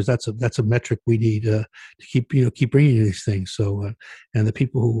subscribe, because that's a metric we need to keep bringing you these things. So, and the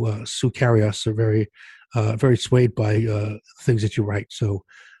people who carry us are very swayed by things that you write. So.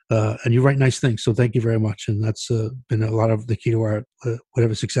 And you write nice things, so thank you very much. And that's been a lot of the key to our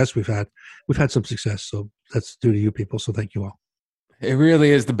whatever success we've had. We've had some success, so that's due to you people. So thank you all. It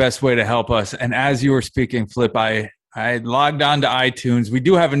really is the best way to help us. And as you were speaking, Flip, I logged on to iTunes. We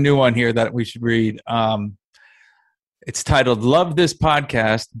do have a new one here that we should read. It's titled "Love This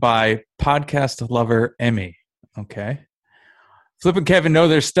Podcast" by Podcast Lover Emmy. Okay. Flip and Kevin know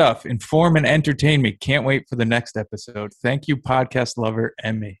their stuff. Inform and entertain me. Can't wait for the next episode. Thank you, Podcast Lover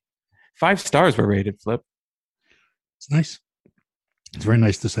Emmy. 5 stars were rated, Flip. It's nice. It's very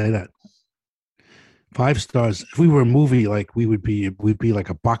nice to say that. 5 stars. If we were a movie, we'd be like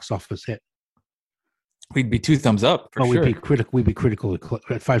a box office hit. We'd be 2 thumbs up for sure. We'd be critical.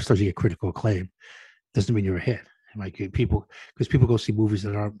 At 5 stars, you get critical acclaim. Doesn't mean you're a hit. Because people go see movies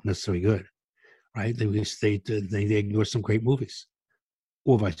that aren't necessarily good, right? They ignore some great movies,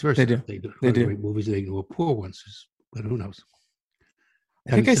 or vice versa. They do. Great movies, they ignore poor ones. But who knows?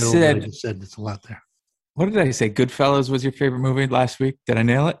 I think I said it's a lot there. What did I say? Goodfellas was your favorite movie last week. Did I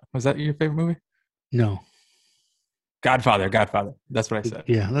nail it? Was that your favorite movie? No. Godfather. That's what I said.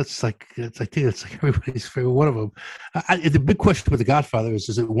 Yeah, I think it's like everybody's favorite. One of them. The big question with the Godfather is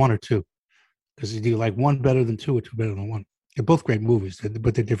it 1 or 2? Because do you like 1 better than 2 or 2 better than 1? They're both great movies,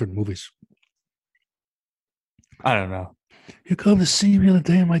 but they're different movies. I don't know. You come to see me the other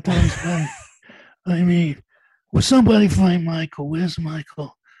day in my daughter's bed. I mean, will somebody find Michael? Where's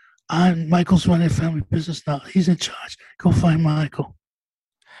Michael? Michael's running a family business now. He's in charge. Go find Michael.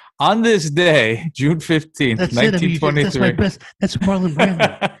 On this day, June 15th, 1923. That's my best. That's Marlon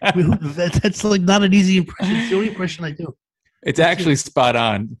Brando. That's like not an easy impression. It's the only impression I do. It's actually spot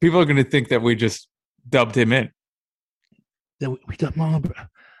on. People are going to think that we just dubbed him in. That we dubbed Marlon Brando.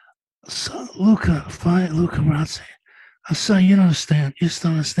 So Luca Razzi. I say you don't understand. You just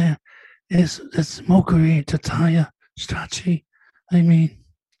don't understand. It's Mokari, Tataya, Stracci. I mean,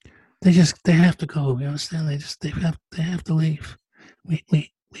 they have to go. You understand? They have to leave.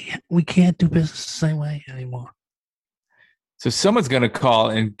 We can't do business the same way anymore. So someone's going to call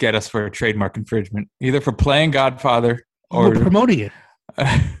and get us for a trademark infringement, either for playing Godfather or promoting it.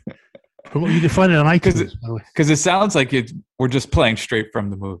 You can find it on iTunes. Because it sounds like we're just playing straight from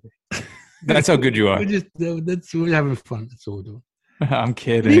the movie. That's how good you are. We're having fun. That's what we're doing. I'm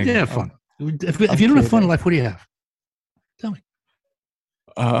kidding. You need to have fun. If you don't have fun in life, what do you have? Tell me.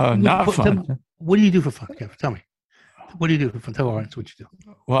 Not fun. What do you do for fun, Kevin? Tell me. What do you do for fun? Tell our audience what you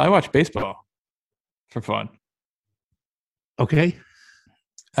do. Well, I watch baseball for fun. Okay.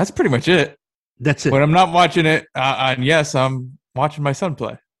 That's pretty much it. That's it. When I'm not watching it, yes, I'm watching my son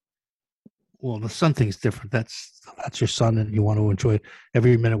play. Well, the son thing's different. That's your son, and you want to enjoy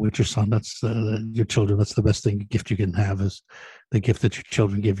every minute with your son. That's your children. That's the best gift you can have, is the gift that your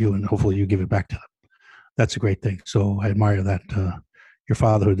children give you, and hopefully you give it back to them. That's a great thing. So I admire that your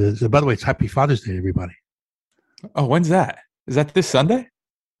fatherhood is. By the way, it's Happy Father's Day, everybody. Oh, when's that? Is that this Sunday?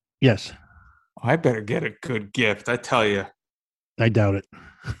 Yes. Oh, I better get a good gift. I tell you. I doubt it.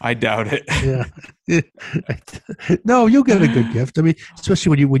 I doubt it. Yeah. No, you'll get a good gift. I mean,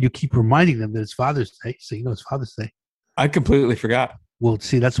 especially when you keep reminding them that it's Father's Day. So it's Father's Day. I completely forgot. Well,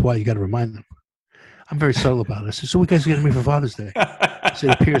 see, that's why you got to remind them. I'm very subtle about it. So what guys getting me for Father's Day? I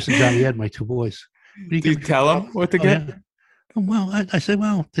said Pierce and Johnny Ed, my 2 boys. Do you tell them what to get? Yeah. Well, I said,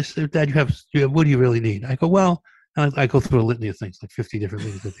 well, Dad, you have. What do you really need? I go, well, and I go through a litany of things, like 50 different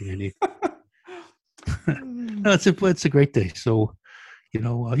things I think I need. No, it's a great day. So, You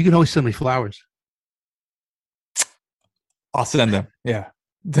know, you can always send me flowers. I'll send them. Yeah.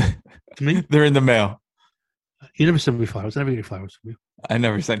 To me? They're in the mail. You never send me flowers. I never get any flowers from you. I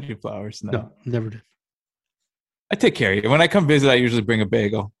never sent you flowers. No, never did. I take care of you. When I come visit, I usually bring a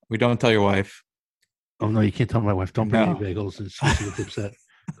bagel. We don't tell your wife. Oh, no, you can't tell my wife. Don't bring No. me bagels. And she gets upset.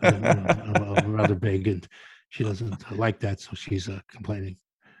 I'm rather big, and she doesn't like that, so she's complaining.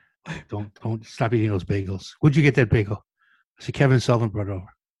 Don't stop eating those bagels. Where'd you get that bagel? I said, Kevin Sullivan brought it over.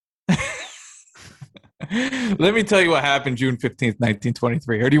 Let me tell you what happened June 15th,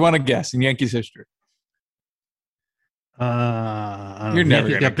 1923. Or do you want to guess in Yankees history? You're never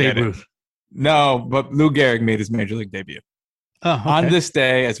going to got Babe get it. Ruth. No, but Lou Gehrig made his major league debut. Oh, okay. On this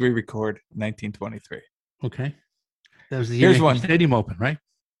day, as we record, 1923. Okay. That was the Here's Yankee one. Stadium Open, right?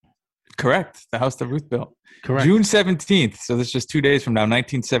 Correct. The house that Ruth built. Correct. June 17th. So this is just 2 days from now,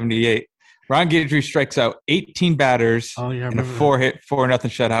 1978. Ron Guidry strikes out 18 batters Oh, yeah. I in a remember that. 4-0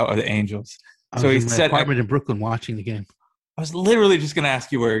 shutout of the Angels. I So was he in my said, apartment in Brooklyn watching the game. I was literally just going to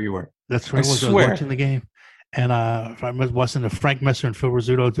ask you where you were. That's where I was swear. watching the game. And I wasn't Frank Messer and Phil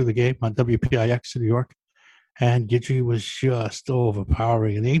Rizzuto do the game on WPIX in New York. And Guidry was just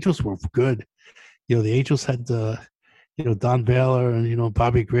overpowering. And the Angels were good. You know, the Angels had Don Baylor and,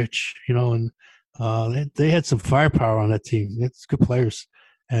 Bobby Grich, and they had some firepower on that team. It's good players.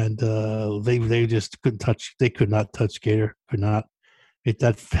 And they just couldn't touch. They could not touch Gator. Could not.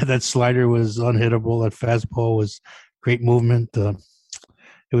 That slider was unhittable. That fastball was great movement.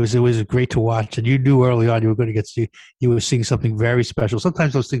 It was great to watch. And you knew early on you were going to you were seeing something very special.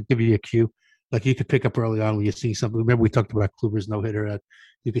 Sometimes those things give you a cue. Like you could pick up early on when you're seeing something. Remember we talked about Kluber's no-hitter.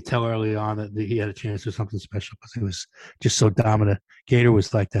 You could tell early on that he had a chance for something special because he was just so dominant. Gator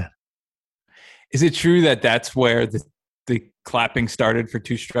was like that. Is it true that that's where the clapping started for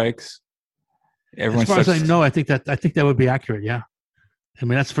two strikes? Everyone As far as I starts- know, I think that would be accurate. Yeah, I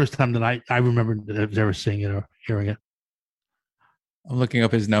mean that's the first time that I remember ever seeing it or hearing it. I'm looking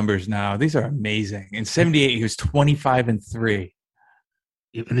up his numbers now. These are amazing. In 78, he was 25-3.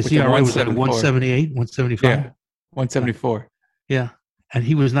 And his With the ERA was like 174. 178, 175. Yeah, 174. Yeah, and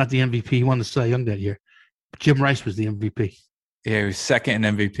he was not the MVP. He won the Cy Young that year. Jim Rice was the MVP. Yeah, he was second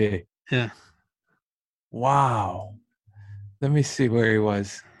in MVP. Yeah. Wow. Let me see where he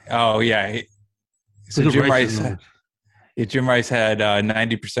was. Oh, yeah. So Look at Jim Rice's Rice, numbers. Jim Rice had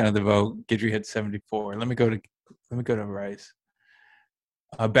 90% of the vote. Guidry had 74. Let me go to Rice.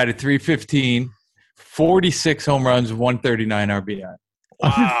 Batted 315, 46 home runs, 139 RBI.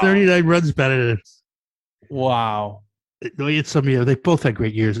 139 runs batted. Wow. It's some year. They both had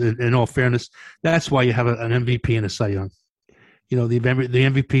great years. In all fairness, that's why you have an MVP and a Cy Young. The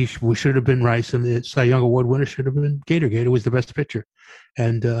MVP should have been Rice, and the Cy Young Award winner should have been Gator. Gator was the best pitcher,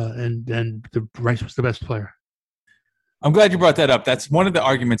 and the Rice was the best player. I'm glad you brought that up. That's one of the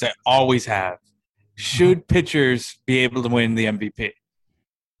arguments I always have. Should pitchers be able to win the MVP?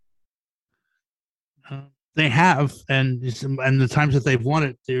 They have, and the times that they've won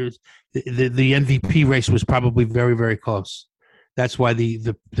it, there's the MVP race was probably very, very close. That's why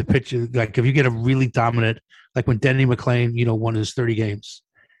the pitcher, like if you get a really dominant, like when Denny McClain, won his 30 games,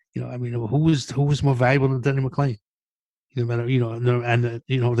 who was more valuable than Denny McClain?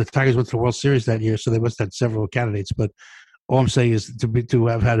 The Tigers went to the World Series that year, so they must have had several candidates. But all I'm saying is to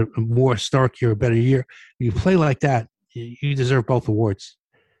have had a more historic year, a better year, you play like that, you deserve both awards.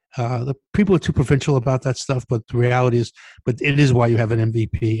 The people are too provincial about that stuff, but the reality is, it is why you have an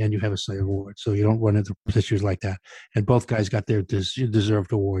MVP and you have a Cy Young Award, so you don't run into issues like that. And both guys got their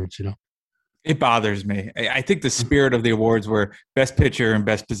deserved awards. It bothers me. I think the spirit of the awards were best pitcher and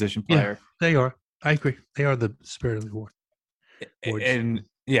best position player. Yeah, they are. I agree. They are the spirit of the award. Awards. And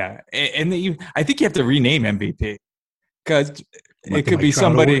yeah, I think you have to rename MVP because it could be Trout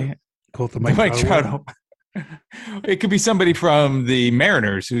somebody. Award? Call it the Mike Mike Trout Trout. Award. It could be somebody from the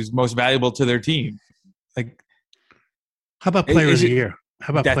Mariners who's most valuable to their team. Like, How about Player of Is the it- Year?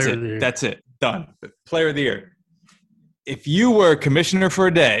 How about that's Player it. of the Year? That's it. Done. Player of the year. If you were commissioner for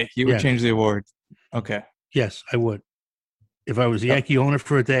a day, you would Yeah. change the award. Okay. Yes, I would. If I was a Yankee owner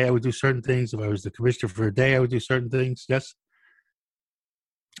for a day, I would do certain things. If I was the commissioner for a day, I would do certain things. Yes.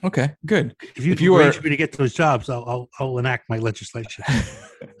 Okay. Good. If you If you were- arrange me to get those jobs, I'll enact my legislation.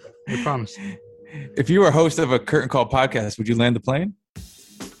 I promise. If you were host of a Curtain Call podcast, would you land the plane?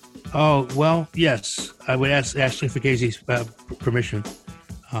 Oh, well, yes. I would ask Ashley Fugazi's permission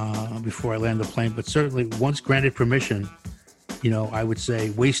before I land the plane. But certainly, once granted permission, I would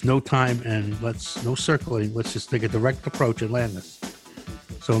say waste no time and no circling. Let's just take a direct approach and land this.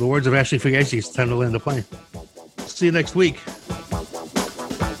 So in the words of Ashley Fugazi, it's time to land the plane. See you next week.